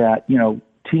 that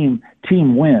team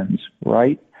wins,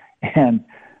 right? And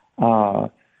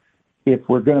if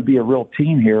we're going to be a real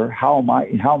team here, how am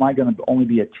I going to only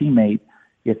be a teammate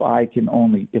if I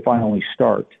only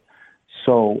start?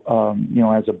 So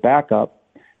as a backup,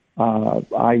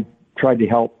 I tried to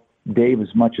help Dave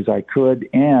as much as I could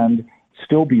and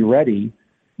still be ready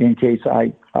in case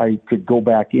I could go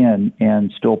back in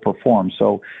and still perform.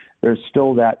 So there's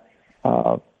still that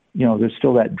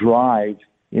drive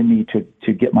in me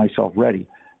to get myself ready.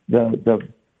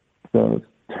 The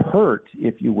hurt,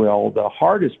 if you will, the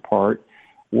hardest part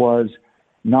was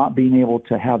not being able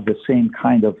to have the same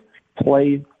kind of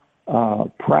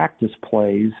practice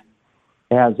plays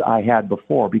as I had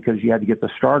before, because you had to get the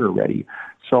starter ready.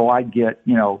 So I'd get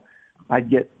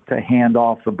to hand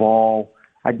off the ball.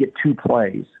 I'd get 2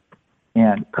 plays,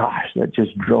 and gosh, that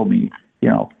just drove me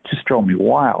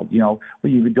wild. Well,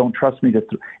 you don't trust me to,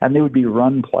 and they would be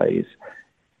run plays,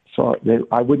 so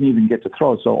I wouldn't even get to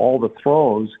throw. So all the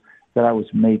throws that I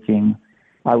was making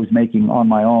on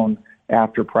my own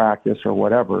after practice or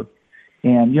whatever.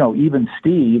 And even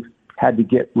Steve had to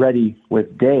get ready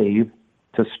with Dave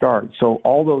to start. So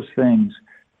all those things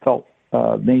felt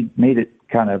made it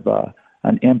kind of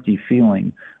an empty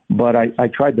feeling. But I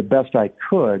tried the best I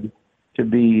could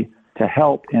to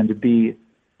help and to be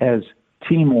as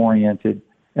team oriented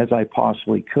as I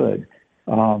possibly could.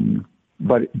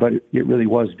 But it really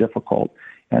was difficult.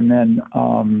 And then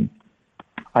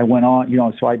I went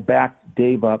on, so I backed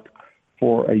Dave up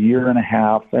for a year and a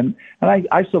half, and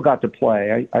I still got to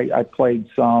play. I played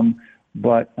some,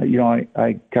 but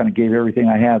I kind of gave everything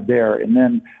I had there, and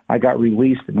then I got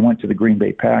released and went to the Green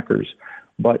Bay Packers.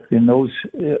 But in those,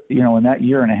 in that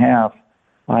year and a half,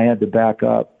 I had to back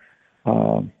up.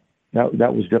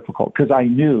 That was difficult because I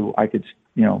knew I could,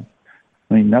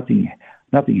 nothing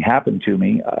happened to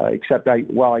me except I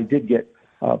did get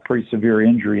a pretty severe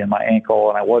injury in my ankle,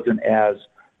 and I wasn't as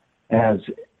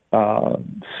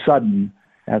sudden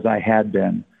as I had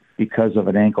been because of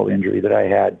an ankle injury that I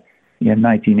had in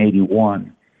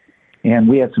 1981. And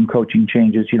we had some coaching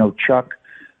changes. Chuck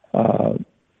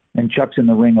and Chuck's in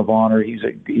the Ring of Honor. He's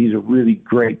a really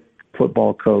great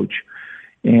football coach.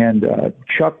 And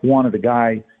Chuck wanted a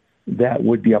guy that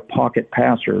would be a pocket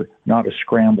passer, not a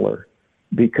scrambler,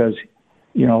 because,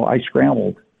 I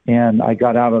scrambled and I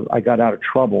got out of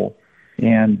trouble.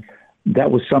 And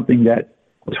that was something that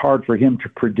was hard for him to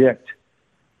predict,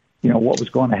 what was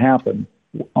going to happen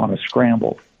on a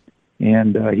scramble.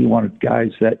 And he wanted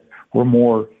guys that were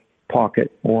more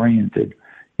pocket oriented.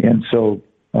 And so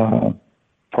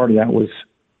part of that was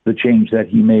the change that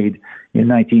he made in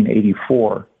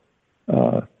 1984.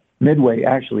 Midway,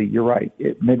 actually, you're right,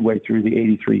 midway through the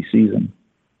 83 season.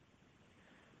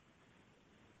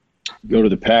 Go to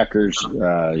the Packers.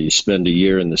 You spend a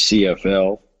year in the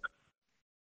CFL,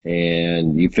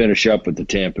 and you finish up with the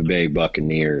Tampa Bay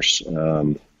Buccaneers.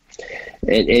 And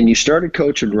you started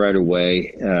coaching right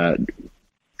away.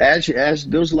 As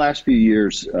those last few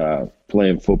years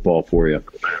playing football for you,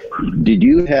 did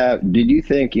you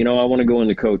think, I want to go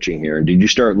into coaching here? Did you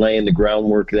start laying the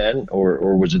groundwork then,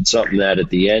 or was it something that at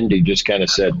the end you just kind of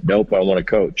said, nope, I want to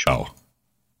coach? Oh,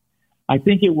 I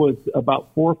think it was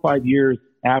about 4 or 5 years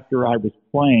after I was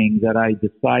playing that I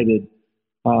decided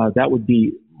that would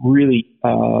be really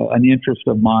an interest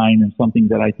of mine and something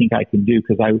that I think I can do,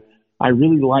 because I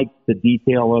really liked the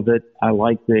detail of it. I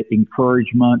liked the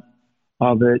encouragement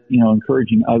of it,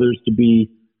 encouraging others to be,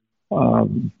 a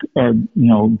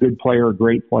good player, a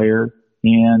great player.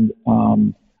 And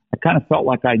I kind of felt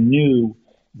like I knew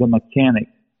the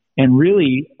mechanics. And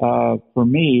really, for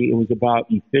me, it was about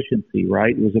efficiency,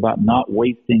 right? It was about not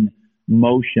wasting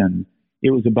motion.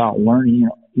 It was about learning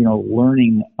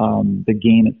the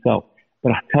game itself.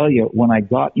 But I tell you, when I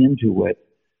got into it,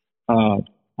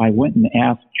 I went and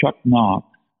asked Chuck Knox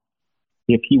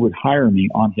if he would hire me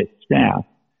on his staff.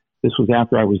 This was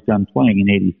after I was done playing in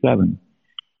 '87.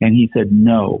 And he said,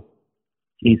 no.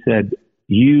 He said,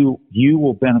 you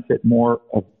will benefit more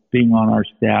of being on our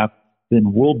staff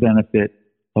than we'll benefit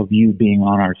of you being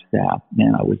on our staff.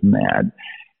 Man, I was mad.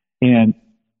 And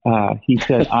he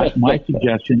said, my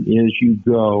suggestion is you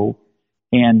go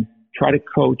and try to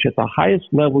coach at the highest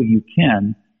level you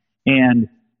can and,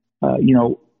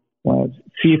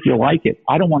 see if you like it.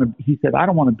 He said, I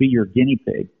don't want to be your guinea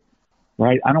pig,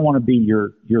 right? I don't want to be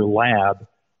your lab.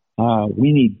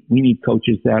 We need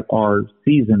coaches that are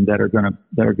seasoned that are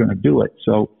gonna do it.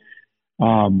 So,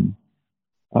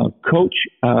 coach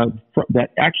that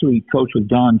actually coached with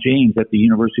Don James at the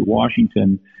University of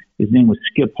Washington. His name was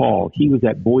Skip Hall. He was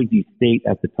at Boise State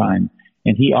at the time,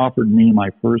 and he offered me my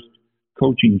first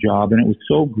coaching job, and it was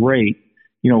so great.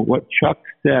 What Chuck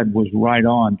said was right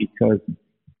on, because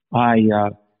I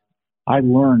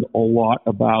learned a lot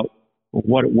about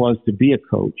what it was to be a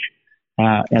coach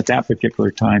at that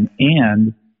particular time,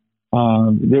 and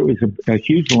there was a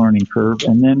huge learning curve.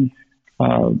 And then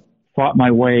fought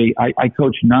my way. I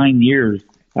coached 9 years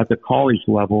at the college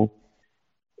level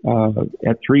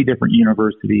at 3 different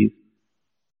universities,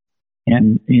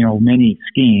 and many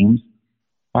schemes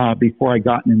before I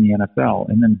got in the NFL.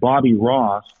 And then Bobby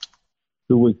Ross,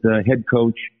 who was the head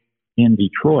coach in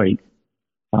Detroit,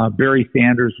 Barry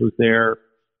Sanders was there.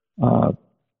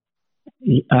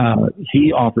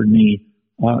 He offered me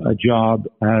a job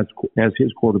as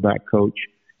his quarterback coach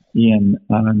in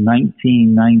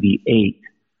 1998,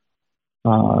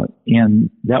 and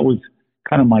that was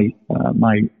kind of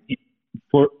my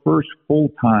first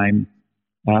full-time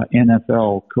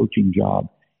NFL coaching job.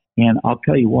 And I'll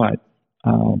tell you what,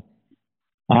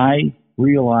 I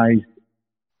realized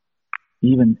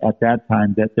even at that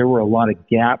time that there were a lot of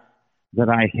gaps that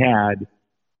I had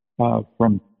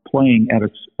from playing at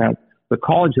the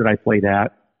college that I played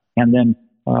at, and then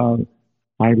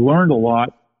I learned a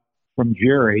lot from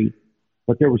Jerry,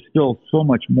 but there was still so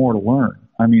much more to learn.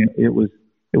 I mean, it was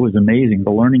amazing.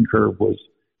 The learning curve was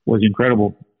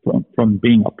incredible from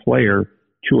being a player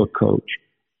to a coach.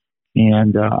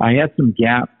 And I had some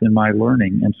gaps in my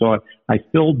learning, and so I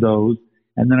filled those,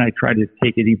 and then I tried to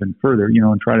take it even further,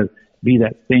 and try to be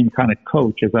that same kind of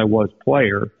coach as I was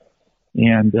player,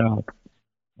 and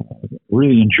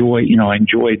really enjoy. I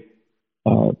enjoyed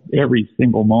every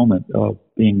single moment of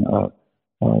being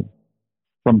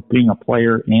from being a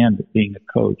player and being a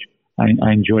coach.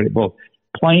 I enjoyed it both.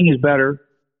 Playing is better,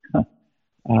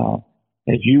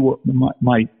 as you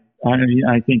might.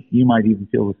 I think you might even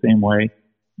feel the same way.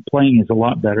 Playing is a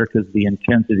lot better because of the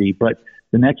intensity, but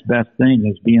the next best thing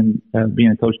is being a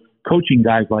coach. Coaching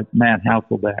guys like Matt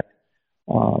Hasselbeck,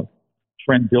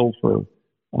 Trent Dilfer.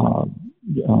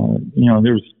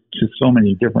 There's just so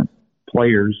many different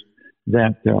players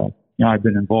that I've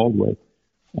been involved with.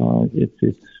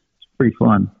 It's pretty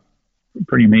fun,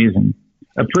 pretty amazing,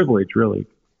 a privilege, really.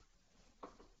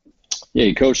 Yeah,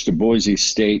 he coached at Boise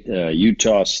State,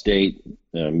 Utah State,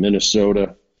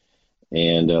 Minnesota,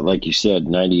 and like you said,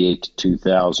 98 to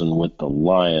 2000 with the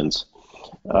Lions.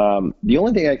 The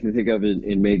only thing I can think of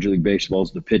in Major League Baseball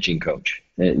is the pitching coach.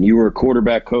 And you were a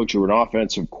quarterback coach or an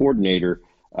offensive coordinator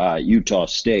at Utah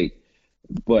State.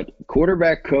 But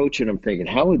quarterback coach, and I'm thinking,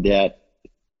 how would that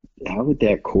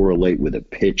correlate with a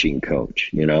pitching coach?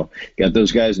 You know, got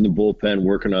those guys in the bullpen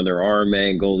working on their arm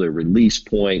angle, their release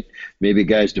point, maybe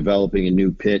guys developing a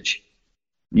new pitch.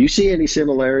 Do you see any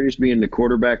similarities being the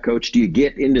quarterback coach? Do you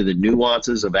get into the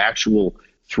nuances of actual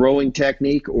throwing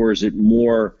technique, or is it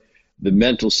more the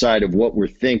mental side of what we're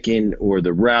thinking or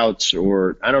the routes,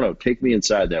 or I don't know, take me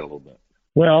inside that a little bit.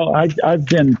 Well, I've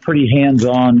been pretty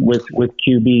hands-on with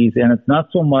QBs, and it's not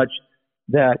so much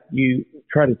that you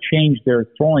try to change their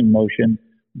throwing motion,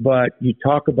 but you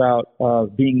talk about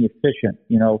being efficient.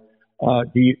 You know,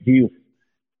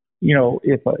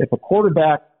 if a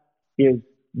quarterback is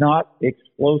not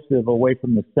explosive away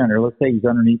from the center, let's say he's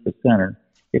underneath the center.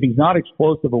 If he's not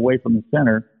explosive away from the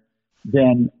center,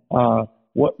 then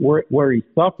where he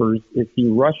suffers is he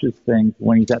rushes things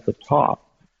when he's at the top.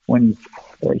 When he's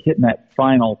hitting that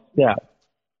final step,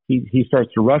 he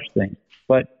starts to rush things.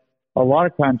 But a lot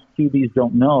of times QBs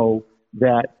don't know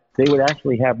that they would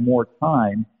actually have more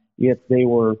time if they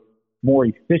were more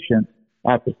efficient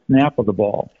at the snap of the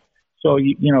ball. So,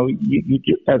 you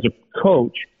as a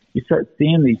coach, you start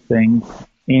seeing these things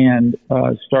and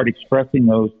start expressing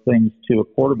those things to a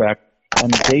quarterback,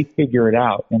 and they figure it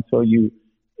out. And so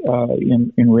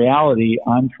in reality,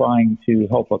 I'm trying to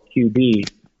help a QB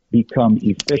become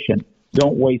efficient.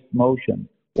 Don't waste motion.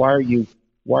 Why are you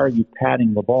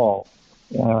patting the ball?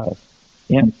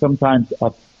 And sometimes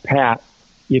a pat,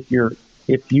 if you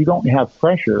don't have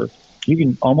pressure, you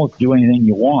can almost do anything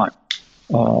you want.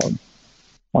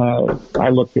 I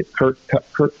looked at Kirk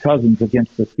Cousins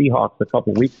against the Seahawks a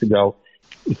couple weeks ago.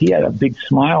 He had a big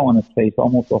smile on his face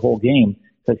almost the whole game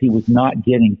because he was not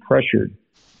getting pressured,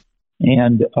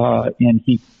 and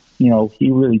he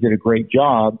really did a great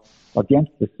job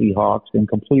against the Seahawks and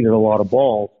completed a lot of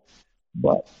balls,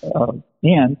 but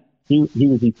and he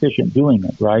was efficient doing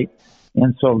it, right?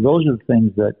 And so those are the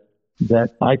things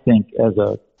that I think as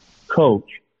a coach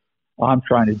I'm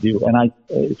trying to do, and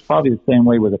it's probably the same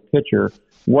way with a pitcher.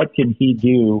 What can he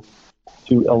do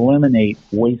to eliminate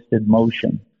wasted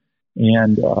motion?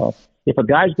 And if a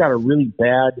guy's got a really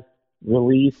bad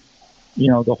release,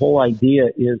 the whole idea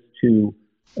is to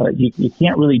you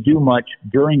can't really do much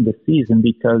during the season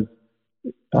because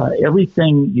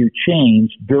everything you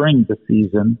change during the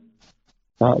season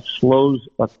slows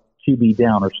a QB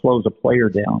down or slows a player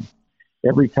down.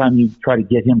 Every time you try to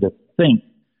get him to think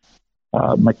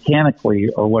mechanically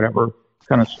or whatever,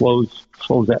 kind of slows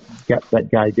that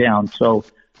guy down. So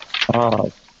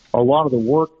a lot of the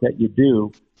work that you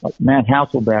do, like Matt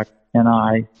Hasselbeck and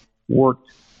I worked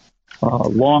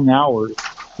long hours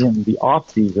in the off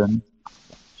season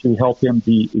to help him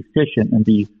be efficient and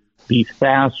be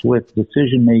fast with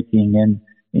decision making and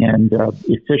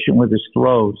efficient with his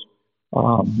throws.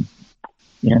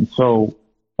 And so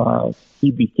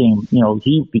he became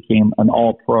an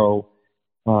all-pro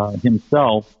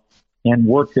himself and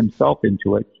worked himself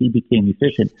into it. He became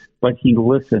efficient, but he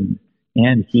listened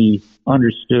and he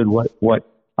understood what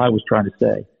I was trying to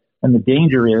say. And the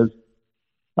danger is,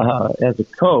 as a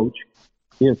coach,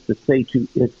 is to say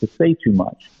too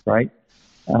much, right?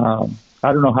 I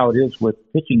don't know how it is with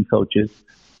pitching coaches,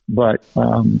 but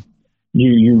I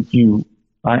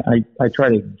try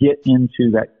to get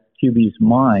into that QB's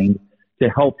mind to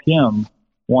help him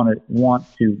want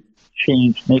to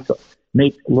change, make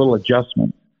little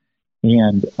adjustments,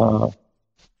 and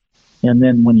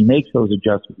then when he makes those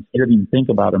adjustments, he doesn't even think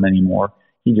about them anymore.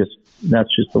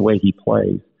 That's just the way he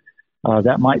plays.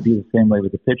 That might be the same way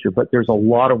with the pitcher, but there's a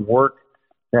lot of work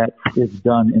that is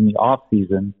done in the off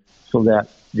season so that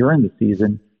during the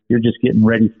season you're just getting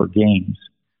ready for games,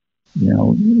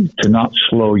 to not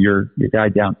slow your guy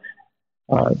down.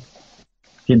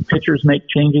 Can pitchers make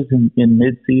changes in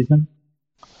mid-season?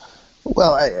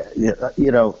 Well,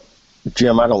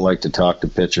 Jim, I don't like to talk to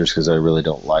pitchers because I really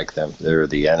don't like them. They're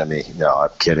the enemy. No,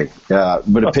 I'm kidding.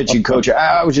 But a pitching coach,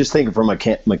 I was just thinking from a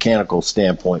mechanical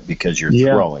standpoint because you're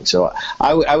throwing. So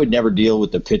I would never deal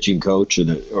with the pitching coach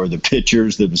or the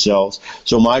pitchers themselves.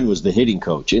 So mine was the hitting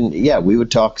coach. And, we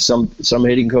would talk. Some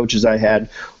hitting coaches I had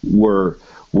were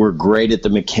great at the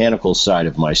mechanical side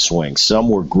of my swing. Some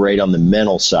were great on the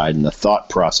mental side and the thought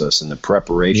process and the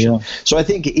preparation. Yeah. So I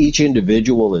think each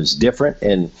individual is different.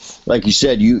 And like you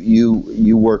said,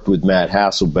 you worked with Matt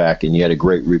Hasselbeck and you had a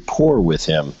great rapport with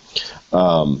him.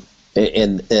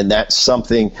 And that's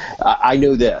something I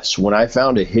knew this when I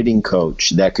found a hitting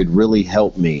coach that could really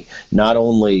help me, not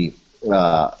only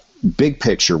big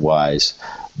picture wise,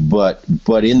 but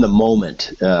in the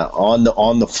moment,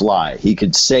 on the fly. He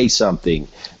could say something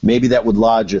maybe that would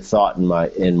lodge a thought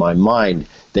in my mind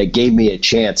that gave me a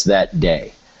chance that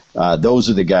day. Those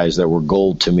are the guys that were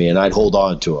gold to me, and I'd hold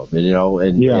on to them.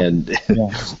 And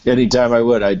anytime I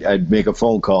would, I'd make a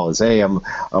phone call and say, "Hey, I'm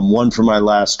 1 for my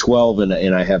last 12,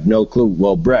 and I have no clue."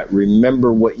 Well, Brett,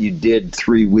 remember what you did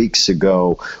 3 weeks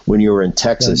ago when you were in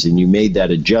Texas, and you made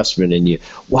that adjustment, and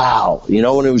wow, and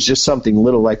it was just something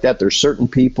little like that. There's certain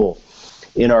people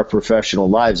in our professional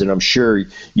lives, and I'm sure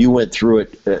you went through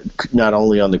it not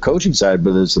only on the coaching side,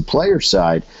 but as the player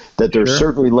side, that there's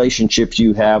certain relationships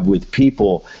you have with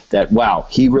people that, wow,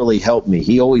 he really helped me.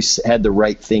 He always had the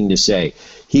right thing to say.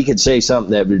 He could say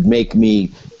something that would make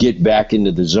me get back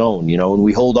into the zone, and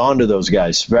we hold on to those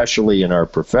guys, especially in our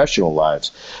professional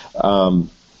lives.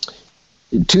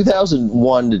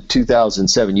 2001 to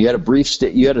 2007, you had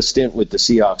a stint with the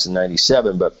Seahawks in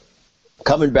 97, but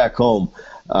coming back home,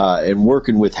 and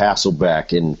working with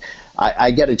Hasselbeck. And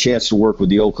I got a chance to work with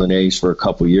the Oakland A's for a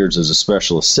couple of years as a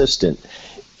special assistant.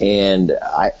 And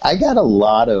I got a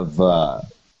lot of, I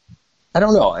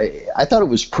don't know, I thought it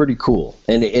was pretty cool.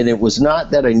 And it was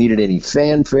not that I needed any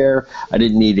fanfare. I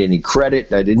didn't need any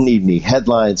credit. I didn't need any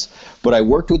headlines. But I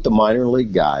worked with the minor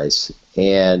league guys.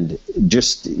 And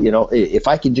just, if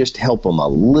I could just help them a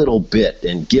little bit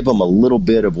and give them a little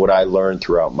bit of what I learned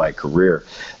throughout my career,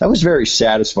 that was very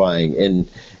satisfying and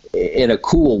in a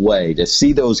cool way to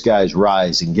see those guys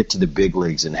rise and get to the big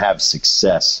leagues and have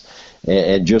success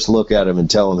and just look at them and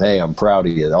tell them, hey, I'm proud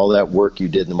of you. All that work you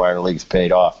did in the minor leagues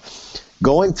paid off.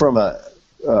 Going from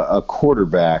a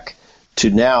quarterback to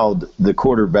now the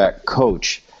quarterback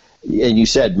coach, and you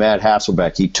said Matt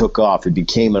Hasselbeck, he took off. He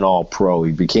became an all-pro.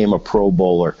 He became a Pro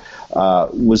Bowler.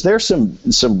 Was there some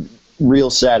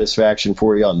real satisfaction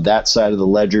for you on that side of the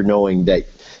ledger, knowing that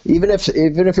even if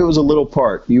it was a little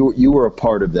part, you were a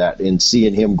part of that and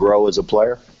seeing him grow as a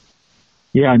player?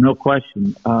 Yeah, no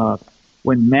question.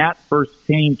 When Matt first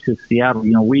came to Seattle,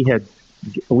 we had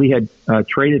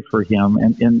traded for him,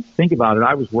 and think about it.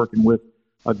 I was working with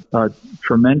a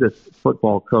tremendous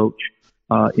football coach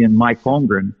in Mike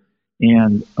Holmgren.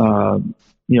 And,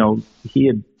 he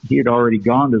had already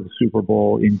gone to the Super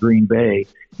Bowl in Green Bay,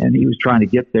 and he was trying to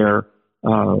get there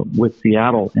with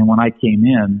Seattle. And when I came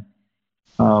in,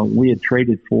 we had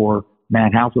traded for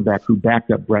Matt Hasselbeck, who backed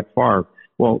up Brett Favre.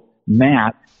 Well,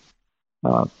 Matt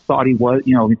thought he was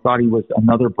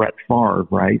another Brett Favre,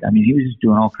 right? I mean, he was just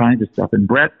doing all kinds of stuff. And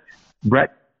Brett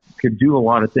could do a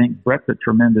lot of things. Brett's a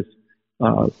tremendous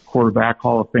quarterback,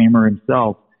 Hall of Famer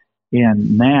himself.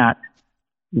 And Matt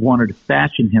wanted to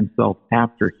fashion himself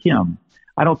after him.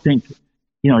 I don't think,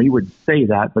 he would say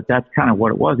that, but that's kind of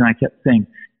what it was. And I kept saying,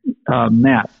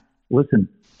 Matt, listen,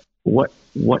 what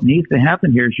needs to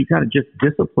happen here is you got to just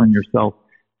discipline yourself.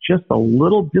 Just a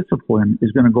little discipline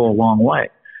is going to go a long way.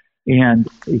 And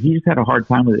he just had a hard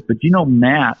time with it. But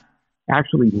Matt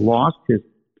actually lost his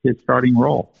starting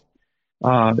role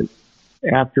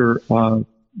after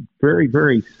very,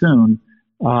 very soon.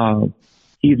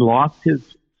 He lost his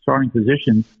starting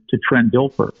position to Trent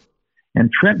Dilfer.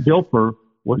 And Trent Dilfer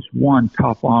was one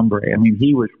tough hombre. I mean,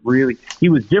 he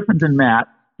was different than Matt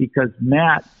because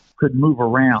Matt could move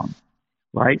around,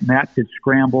 right? Matt could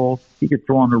scramble. He could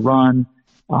throw on the run.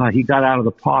 He got out of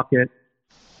the pocket.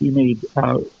 He made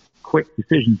quick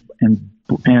decisions,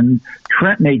 and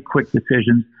Trent made quick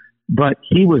decisions, but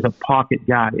he was a pocket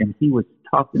guy, and he was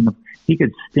tough he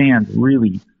could stand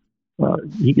really,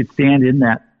 he could stand in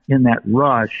that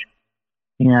rush,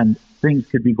 and things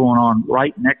could be going on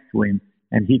right next to him,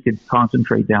 and he could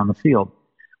concentrate down the field.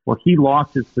 Well, he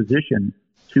lost his position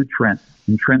to Trent,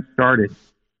 and Trent started.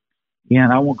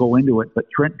 And I won't go into it, but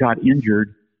Trent got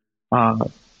injured, I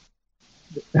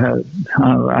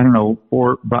don't know,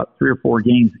 about 3 or 4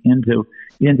 games into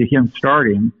him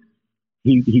starting.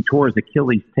 He tore his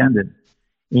Achilles tendon.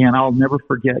 And I'll never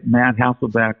forget Matt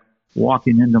Hasselbeck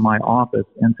walking into my office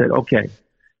and said, okay,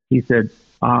 he said,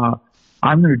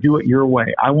 I'm going to do it your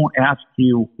way. I won't ask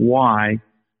you why,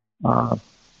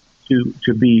 to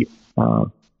be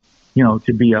a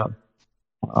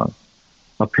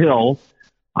pill.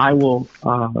 I will,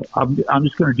 I'm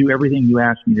just going to do everything you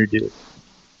ask me to do.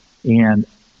 And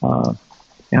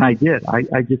I did.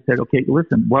 I just said, okay,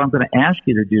 listen, what I'm going to ask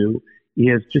you to do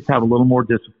is just have a little more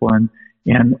discipline.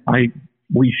 And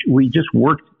we just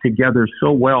worked together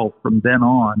so well from then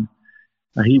on.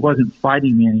 He wasn't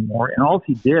fighting me anymore. And all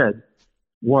he did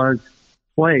was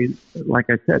play, like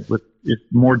I said, with just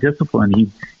more discipline.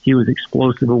 He was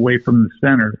explosive away from the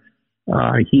center.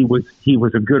 he was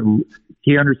a good.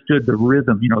 He understood the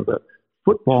rhythm. The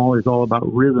football is all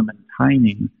about rhythm and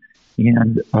timing,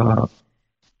 and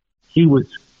he was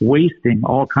wasting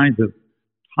all kinds of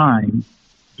time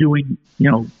doing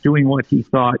what he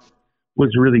thought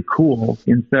was really cool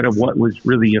instead of what was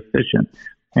really efficient.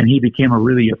 And he became a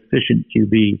really efficient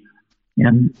QB.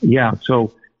 And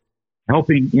so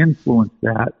helping influence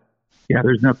that,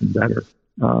 there's nothing better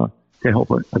to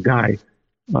help a guy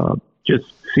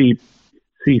just see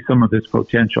some of his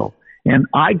potential. And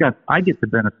I get the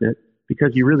benefit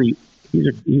because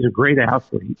he's a great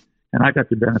athlete, and I got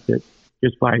the benefit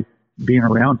just by being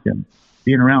around him,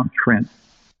 being around Trent,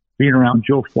 being around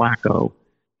Joe Flacco,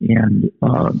 and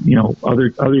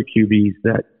other QBs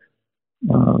that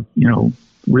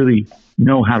really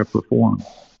know how to perform.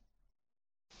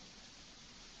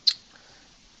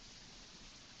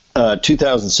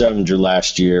 2007 was your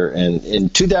last year, and in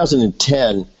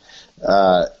 2010,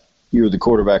 you were the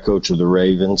quarterback coach of the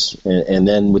Ravens, and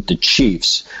then with the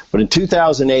Chiefs. But in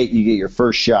 2008, you get your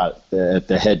first shot at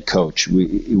the head coach.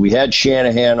 We had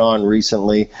Shanahan on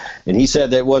recently, and he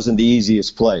said that wasn't the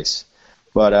easiest place.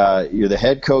 But you're the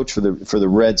head coach for the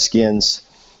Redskins.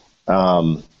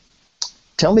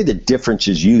 Tell me the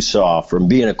differences you saw from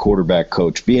being a quarterback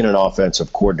coach, being an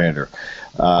offensive coordinator.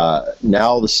 Now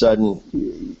all of a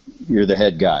sudden, you're the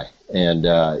head guy. And,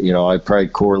 I probably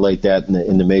correlate that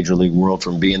in the major league world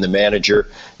from being the manager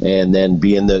and then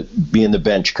being the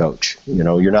bench coach.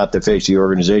 You're not the face of the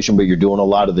organization, but you're doing a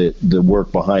lot of the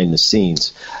work behind the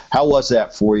scenes. How was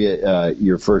that for you,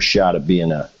 your first shot at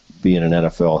being an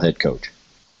NFL head coach?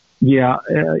 Well,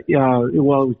 it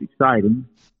was exciting.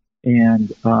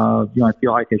 And, I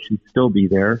feel like I should still be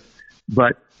there.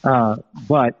 But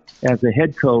as a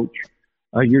head coach,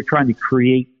 you're trying to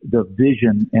create the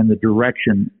vision and the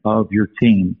direction of your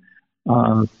team,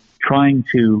 trying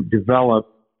to develop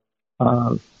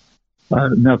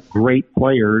enough great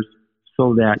players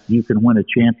so that you can win a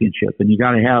championship. And you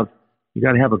got to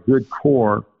have a good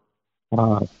core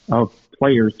of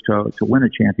players to win a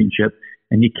championship.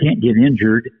 And you can't get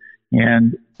injured,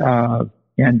 and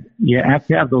you have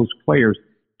to have those players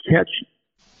catch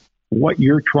what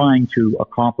you're trying to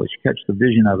accomplish, catch the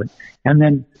vision of it, and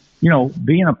then.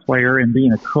 Being a player and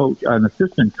being a coach, an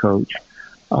assistant coach,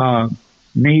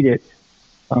 made it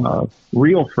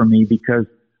real for me because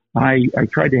I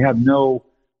tried to have no,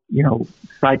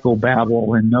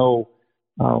 psychobabble and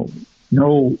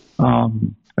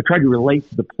I tried to relate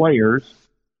to the players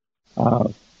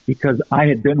because I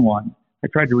had been one. I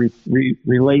tried to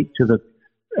relate to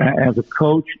as a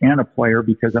coach and a player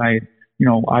because I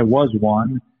was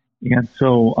one, and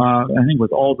so I think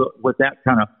with that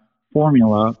kind of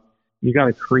formula. You got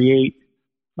to create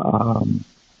a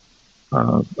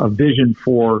vision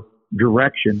for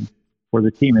direction for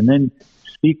the team, and then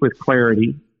speak with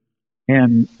clarity,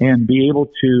 and be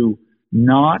able to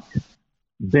not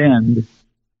bend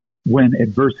when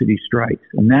adversity strikes.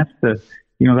 And that's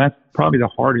that's probably the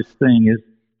hardest thing is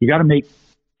you got to make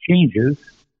changes,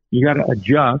 you got to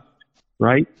adjust,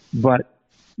 right? But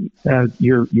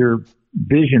your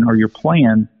vision or your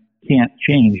plan can't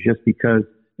change just because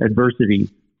adversity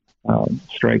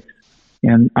strikes.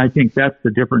 And I think that's the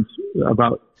difference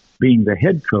about being the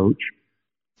head coach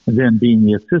than being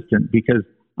the assistant, because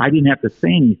I didn't have to say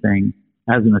anything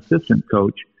as an assistant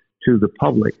coach to the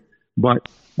public. But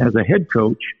as a head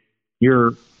coach,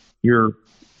 you're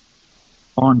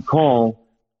on call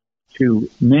to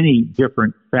many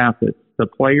different facets. The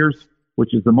players,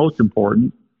 which is the most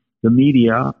important, the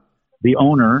media, the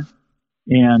owner,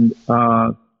 and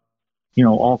all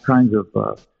kinds of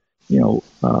the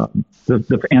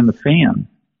fan.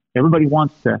 Everybody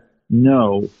wants to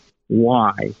know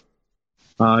why.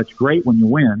 It's great when you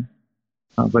win,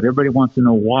 but everybody wants to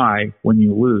know why when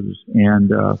you lose.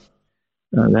 And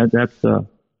that's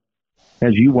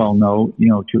as you well know,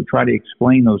 to try to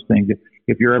explain those things.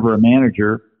 If you're ever a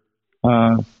manager,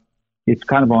 it's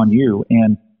kind of on you,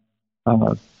 and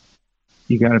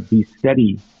you got to be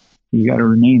steady. You got to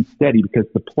remain steady because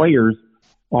the players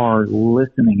are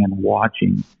listening and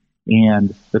watching.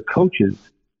 And the coaches,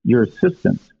 your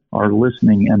assistants, are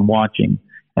listening and watching.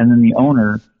 And then the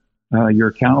owner, you're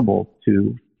accountable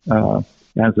to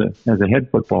as a head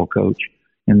football coach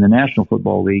in the National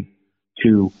Football League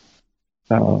to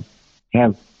have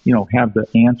the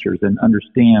answers and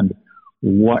understand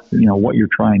what you're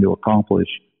trying to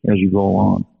accomplish as you go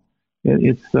along.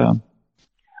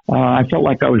 I felt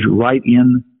like I was right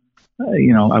in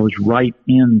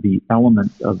the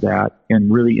element of that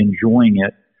and really enjoying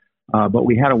it. But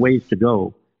we had a ways to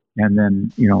go, and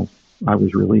then, I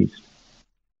was released.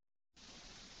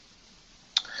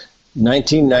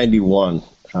 1991,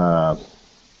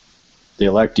 they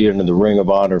elect you into the Ring of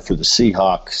Honor for the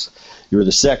Seahawks. You were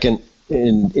the second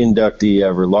inductee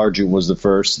ever. Largent was the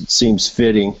first. It seems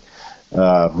fitting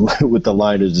with the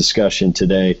line of discussion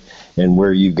today and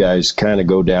where you guys kind of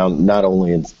go down, not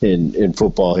only in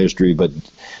football history, but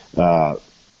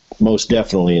most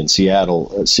definitely in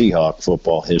Seattle Seahawk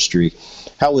football history.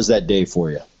 How was that day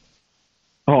for you?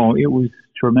 Oh, it was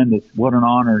tremendous. What an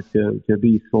honor to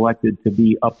be selected, to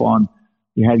be up on,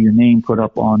 you have your name put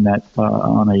up on that,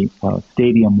 on a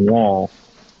stadium wall,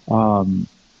 and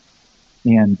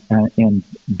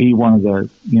be one of the,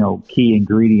 key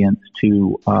ingredients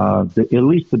to, at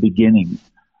least the beginning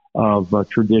of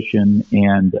tradition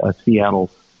and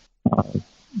Seattle,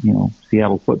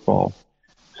 Seattle football.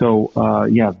 So,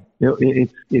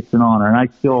 it's an honor, and I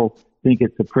still think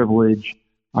it's a privilege.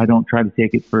 I don't try to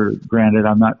take it for granted.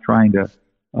 I'm not trying to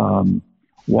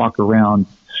walk around,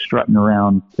 strutting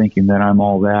around, thinking that I'm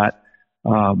all that.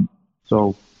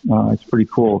 So it's pretty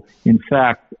cool. In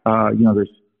fact,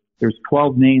 there's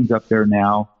 12 names up there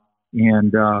now,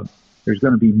 and there's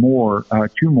going to be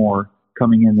two more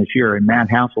coming in this year. And Matt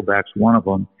Hasselbeck's one of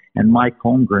them, and Mike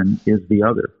Holmgren is the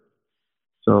other.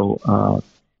 So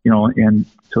and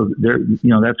so there,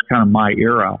 that's kind of my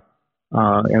era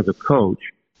as a coach.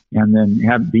 And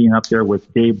then being up there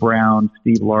with Dave Brown,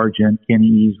 Steve Largent,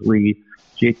 Kenny Easley,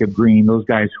 Jacob Green, those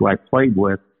guys who I played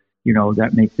with,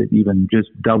 that makes it even just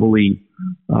doubly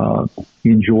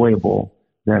enjoyable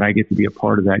that I get to be a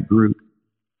part of that group.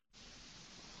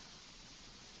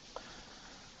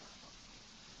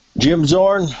 Jim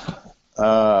Zorn,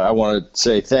 I want to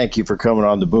say thank you for coming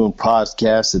on the Boone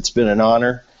Podcast. It's been an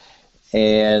honor.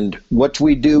 And what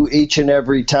we do each and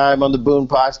every time on the Boone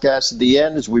Podcast at the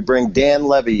end is we bring Dan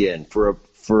Levy in for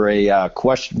a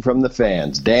question from the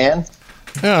fans. Dan?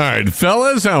 All right,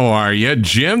 fellas, how are you?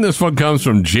 Jim, this one comes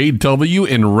from JW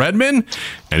in Redmond,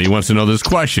 and he wants to know this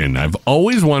question. I've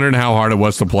always wondered how hard it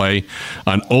was to play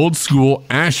on old school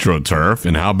AstroTurf,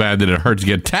 and how bad did it hurt to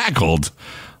get tackled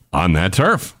on that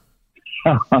turf?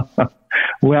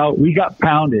 Well, we got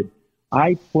pounded.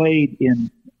 I played in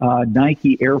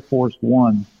Nike Air Force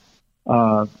One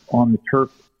on the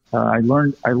turf. I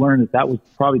learned that was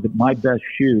probably my best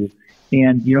shoe.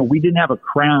 And we didn't have a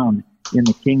crown in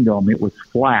the Kingdom; it was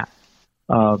flat.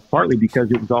 Partly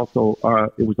because it was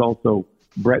also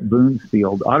Brett Boone's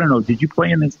field. I don't know. Did you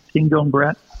play in the Kingdom,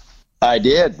 Brett? I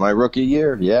did, my rookie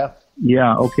year. Yeah.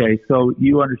 Yeah. Okay. So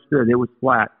you understood it was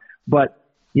flat, but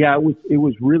yeah, it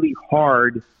was really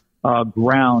hard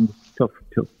ground to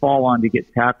fall on, to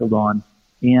get tackled on.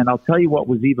 And I'll tell you what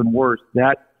was even worse.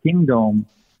 That Kingdom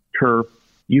turf,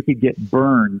 you could get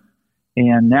burned.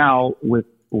 And now with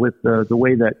the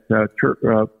way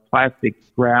that plastic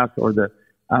grass or the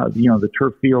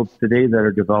turf fields today that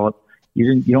are developed,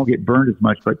 you don't get burned as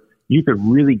much, but you could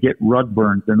really get rug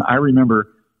burns. And I remember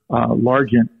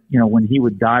Largent, when he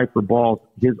would dive for balls,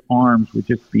 his arms would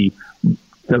just be,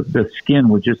 the skin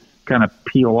would just kind of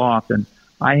peel off. And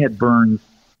I had burns,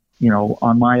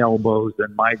 on my elbows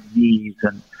and my knees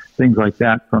and things like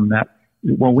that from that.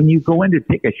 Well, when you go in to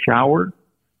take a shower,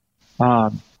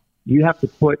 you have to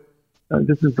put,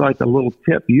 this is like a little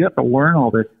tip, you have to learn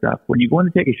all this stuff. When you go in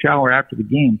to take a shower after the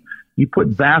game, you put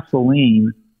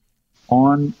Vaseline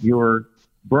on your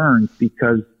burns,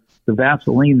 because the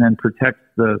Vaseline then protects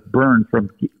the burn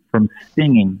from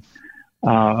stinging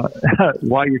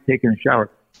while you're taking a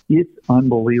shower. It's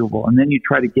unbelievable. And then you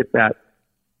try to get that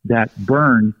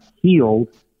burn healed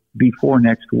before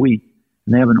next week,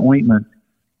 and they have an ointment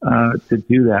to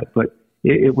do that. But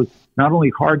it was not only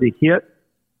hard to hit,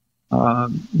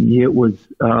 it was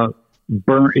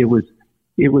burn. It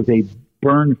was a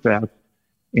burn fest,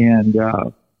 and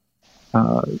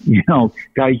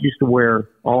guys used to wear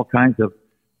all kinds of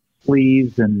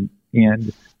sleeves and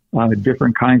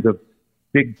different kinds of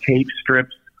big tape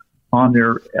strips on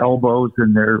their elbows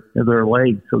and their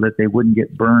legs so that they wouldn't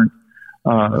get burned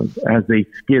as they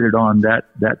skidded on that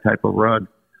type of rug.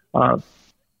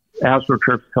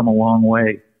 AstroTurf's come a long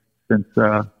way since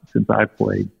I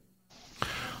played.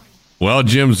 Well,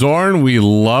 Jim Zorn, we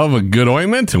love a good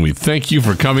ointment, and we thank you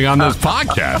for coming on this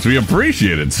podcast. We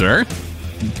appreciate it, sir.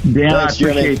 Dan,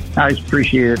 I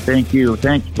appreciate it. Thank you.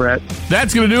 Thanks, Brett.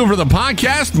 That's going to do it for the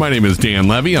podcast. My name is Dan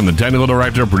Levy. I'm the technical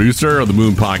director, producer of the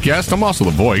Boone Podcast. I'm also the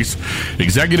voice.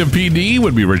 Executive PD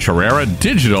would be Rich Herrera.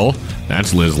 Digital,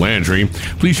 that's Liz Landry.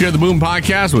 Please share the Boone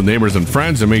Podcast with neighbors and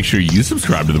friends, and make sure you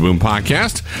subscribe to the Boone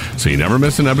Podcast so you never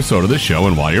miss an episode of the show.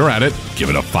 And while you're at it, give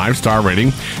it a 5-star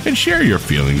rating and share your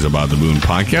feelings about the Boone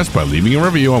Podcast by leaving a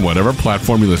review on whatever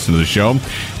platform you listen to the show.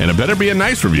 And it better be a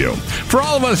nice review. For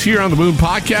all of us here on the Boone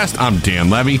Podcast, I'm Dan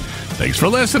Levy. Thanks for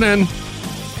listening.